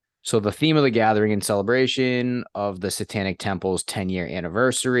mayor. So the theme of the gathering in celebration of the Satanic Temple's 10-year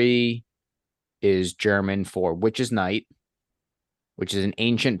anniversary is German for Witches' Night, which is an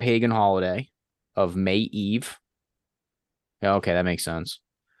ancient pagan holiday of May Eve. Yeah, okay, that makes sense.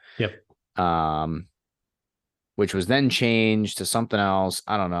 Yep. Which was then changed to something else.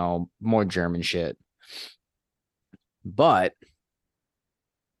 I don't know, more German shit. But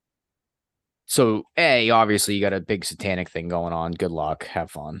so obviously you got a big satanic thing going on. Good luck.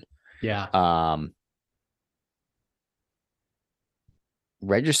 Have fun. Yeah.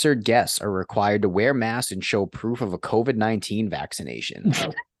 Registered guests are required to wear masks and show proof of a COVID-19 vaccination.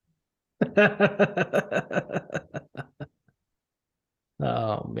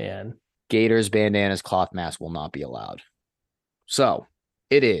 Oh, man. Gaiters, bandanas, cloth masks will not be allowed. So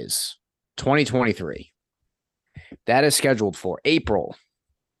it is 2023. That is scheduled for April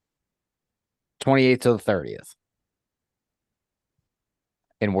 28th to the 30th.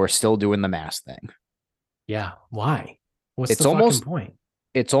 And we're still doing the mask thing. Yeah. Why? What's the fucking point?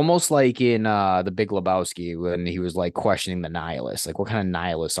 It's almost like in The Big Lebowski when he was like questioning the nihilist. Like, what kind of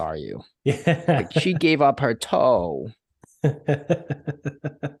nihilist are you? Yeah. Like, she gave up her toe.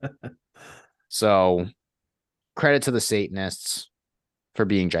 So credit to the Satanists for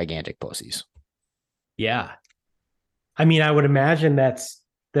being gigantic pussies. Yeah. I mean, I would imagine that's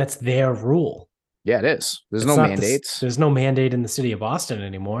their rule. Yeah, it is. There's It's no not mandates. there's no mandate in the city of Boston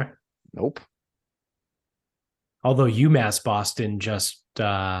anymore. Nope. Although UMass Boston just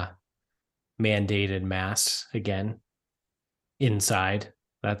mandated masks again inside.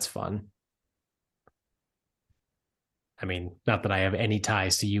 That's fun. I mean, not that I have any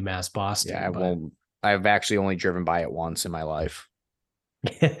ties to UMass Boston. Yeah, I won't. I've actually only driven by it once in my life,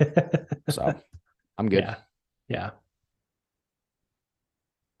 so I'm good. Yeah. Yeah.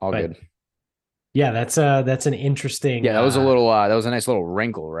 All But good. yeah, that's an interesting Yeah, that was a little. That was a nice little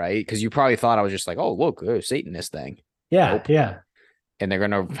wrinkle, right? Because you probably thought I was just like, oh, look, Satanist thing. yeah, Nope. yeah. And they're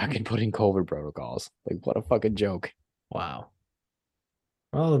gonna fucking put in COVID protocols. Like, what a fucking joke. Wow.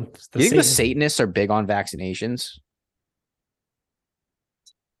 Well, You think the Satanists are big on vaccinations?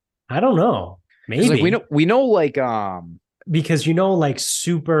 I don't know. Maybe like we know like because like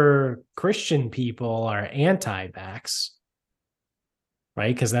super Christian people are anti-vax,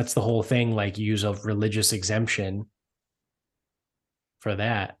 right? Because that's the whole thing, like use of religious exemption for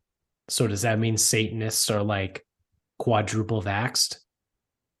that. So does that mean Satanists are like quadruple vaxxed?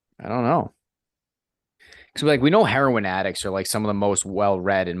 I don't know. Because like we know heroin addicts are like some of the most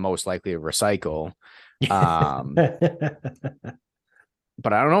well-read and most likely to recycle.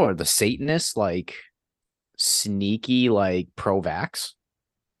 But I don't know. Are the Satanists like sneaky, like pro-vax?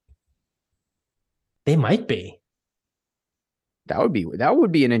 They might be. That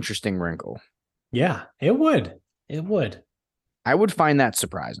would be an interesting wrinkle. Yeah, it would. It would. I would find that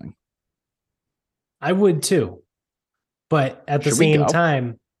surprising. I would too. But at the same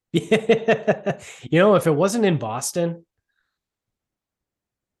time, if it wasn't in Boston,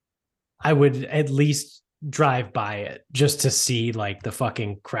 I would at least drive by it just to see like the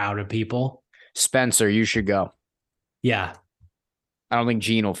fucking crowd of people. Spencer, you should go. Yeah. I don't think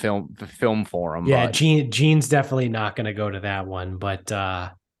Gene will film for him. Yeah, Gene's definitely not going to go to that one, but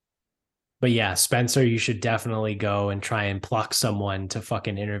yeah, Spencer, you should definitely go and try and pluck someone to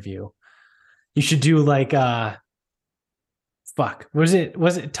fucking interview. You should do like was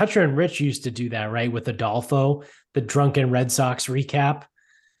it Toucher and Rich used to do that, right? With Adolfo, the drunken Red Sox recap.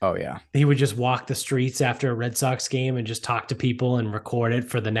 Oh yeah. He would just walk the streets after a Red Sox game and just talk to people and record it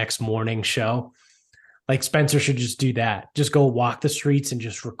for the next morning show. Like Spencer should just do that. Just go walk the streets and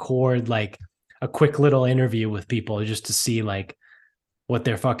just record like a quick little interview with people just to see like what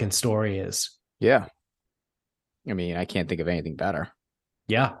their fucking story is. Yeah. I mean, I can't think of anything better.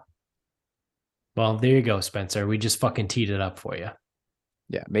 Yeah. Well, there you go, Spencer. We just fucking teed it up for you.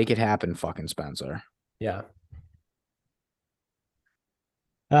 Yeah, make it happen, fucking Spencer. Yeah.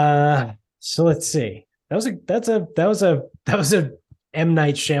 So let's see. That was a M.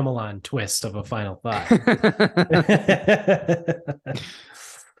 Night Shyamalan twist of a final thought.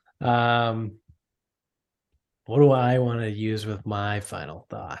 What do I want to use with my final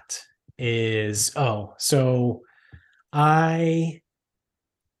thought so I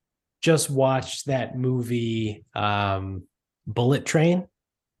just watched that movie Bullet Train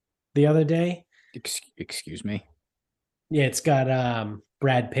the other day. Excuse me. Yeah, it's got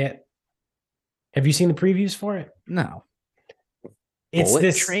Brad Pitt. Have you seen the previews for it? No. It's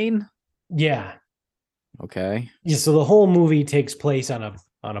Bullet Train? Yeah. Okay. Yeah, so the whole movie takes place on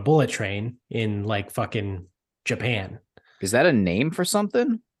a bullet train in like fucking Japan. Is that a name for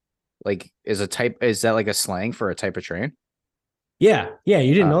something? Like is that like a slang for a type of train? Yeah. Yeah,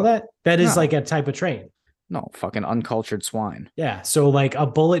 you didn't know that? That is no. like a type of train. No, fucking uncultured swine. Yeah, so like a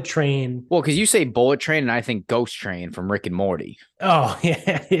bullet train. Well, because you say bullet train and I think ghost train from Rick and Morty. Oh,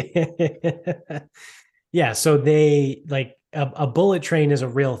 yeah. Yeah, so they like a bullet train is a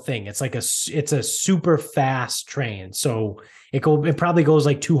real thing. It's like it's a super fast train. So it probably goes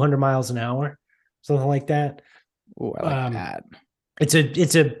like 200 miles an hour, something like that. Oh, I like that.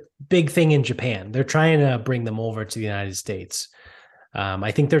 It's a big thing in Japan. They're trying to bring them over to the United States.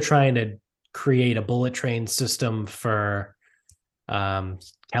 I think they're trying to create a bullet train system for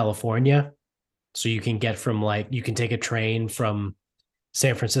California. So you can get from you can take a train from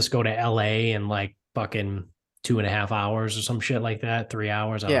San Francisco to LA in like fucking 2.5 hours or some shit like that, 3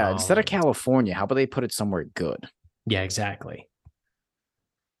 hours. Yeah, instead of California, how about they put it somewhere good? Yeah, exactly.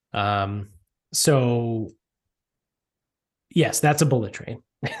 So yes, that's a bullet train.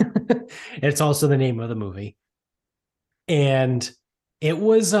 It's also the name of the movie. And it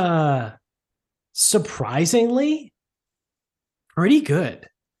was surprisingly pretty good.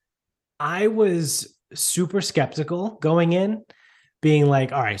 I was super skeptical going in, being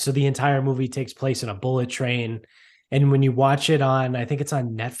like, all right, so the entire movie takes place in a bullet train. And when you watch it on, I think it's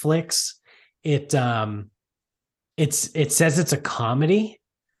on Netflix, it says it's a comedy.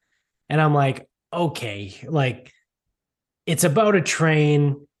 And I'm like, okay, like it's about a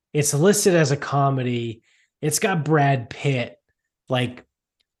train It's listed as a comedy. It's got Brad Pitt. Like,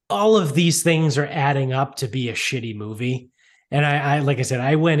 all of these things are adding up to be a shitty movie. And I like I said,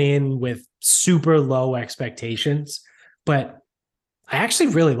 I went in with super low expectations, but I actually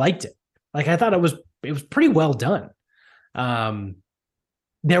really liked it. Like, I thought it was pretty well done.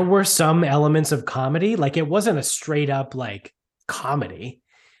 There were some elements of comedy. Like, it wasn't a straight up like comedy,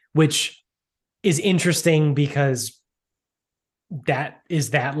 which is interesting because that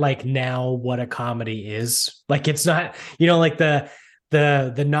like now what a comedy is. Like, it's not, like the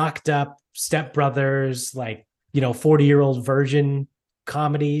knocked up Step Brothers, like, 40-year-old virgin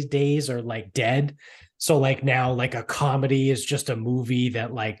comedy days are like dead. So like now, like, a comedy is just a movie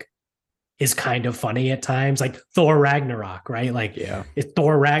that like is kind of funny at times, like Thor Ragnarok, right? Like, Yeah.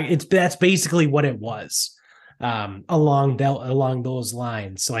 That's basically what it was. Along those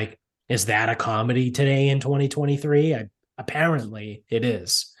lines. Like, is that a comedy today in 2023? Apparently it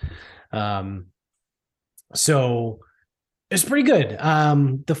is. So it's pretty good.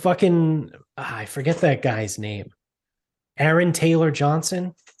 The fucking I forget that guy's name. Aaron Taylor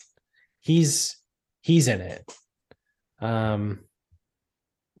Johnson. He's in it. I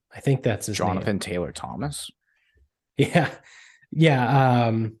think that's his Jonathan name. Taylor Thomas. Yeah.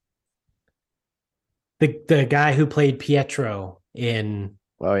 Yeah. The guy who played Pietro in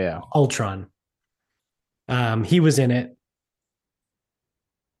Ultron. He was in it.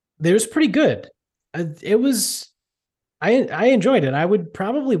 It was pretty good. It was. I enjoyed it. I would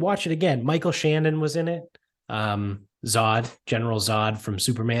probably watch it again. Michael Shannon was in it. Zod, General Zod from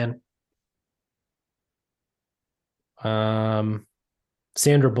Superman. Sandra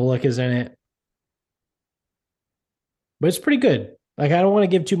Bullock is in it. But it's pretty good. Like, I don't want to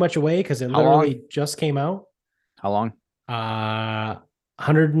give too much away because it literally just came out. How long?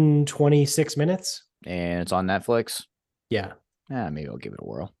 126 minutes. And it's on Netflix. Yeah. Yeah, maybe I'll give it a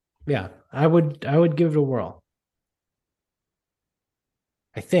whirl. Yeah, I would give it a whirl.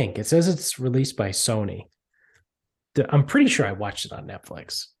 I think it says it's released by Sony. I'm pretty sure I watched it on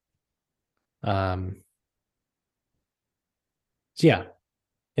Netflix. So yeah,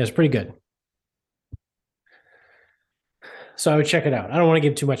 it's pretty good. So I would check it out. I don't want to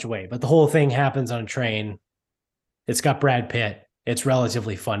give too much away, but the whole thing happens on a train. It's got Brad Pitt. It's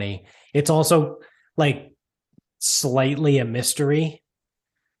relatively funny. It's also like slightly a mystery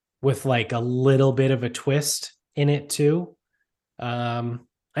with like a little bit of a twist in it too. I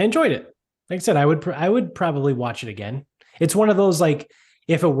enjoyed it. Like I said, I would probably watch it again. It's one of those, like,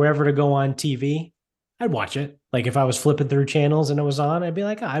 if it were ever to go on TV, I'd watch it. Like, if I was flipping through channels and it was on, I'd be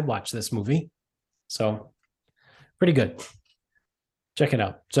like, I'd watch this movie. So pretty good. Check it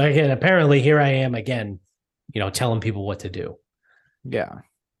out. So again, apparently here I am again, telling people what to do. Yeah.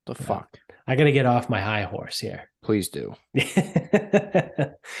 The fuck? I got to get off my high horse here. Please do.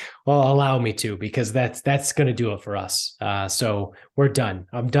 Well, allow me to, because that's going to do it for us. So we're done.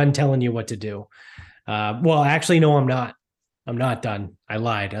 I'm done telling you what to do. Well, actually, no, I'm not. I'm not done. I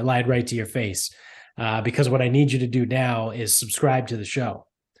lied right to your face. Because what I need you to do now is subscribe to the show.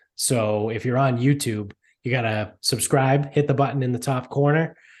 So if you're on YouTube, you got to subscribe, hit the button in the top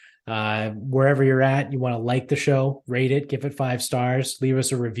corner. Wherever you're at, you want to like the show, rate it, give it 5 stars, leave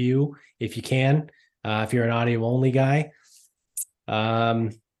us a review if you can. If you're an audio only guy,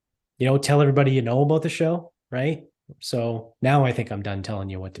 tell everybody about the show, right? So now I think I'm done telling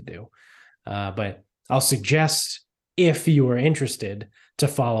you what to do. But I'll suggest, if you are interested, to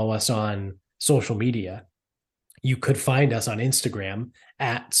follow us on social media. You could find us on Instagram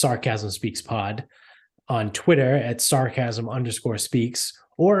at Sarcasm Speaks Pod, on Twitter at sarcasm_speaks,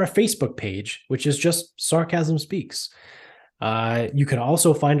 or a Facebook page, which is just Sarcasm Speaks. You can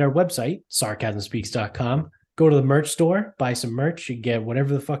also find our website, sarcasmspeaks.com. Go to the merch store, buy some merch. You get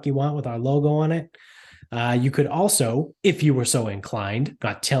whatever the fuck you want with our logo on it. You could also, if you were so inclined,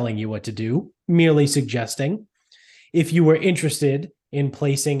 not telling you what to do, merely suggesting, if you were interested in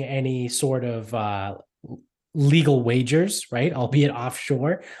placing any sort of legal wagers, right? Albeit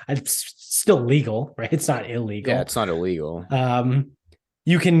offshore. It's still legal, right? It's not illegal. Yeah, it's not illegal.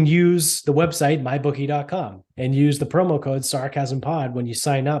 You can use the website, mybookie.com, and use the promo code SarcasmPod when you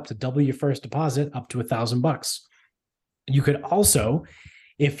sign up to double your first deposit up to $1,000. You could also,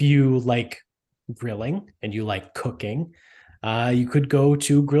 if you like grilling and you like cooking, you could go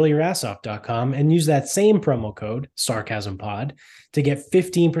to grillyourassoff.com and use that same promo code, SarcasmPod, to get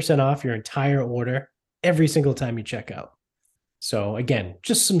 15% off your entire order every single time you check out. So again,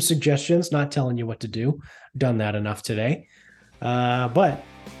 just some suggestions, not telling you what to do. I've done that enough today. But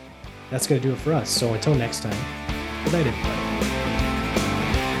that's going to do it for us. So until next time, good night, everybody.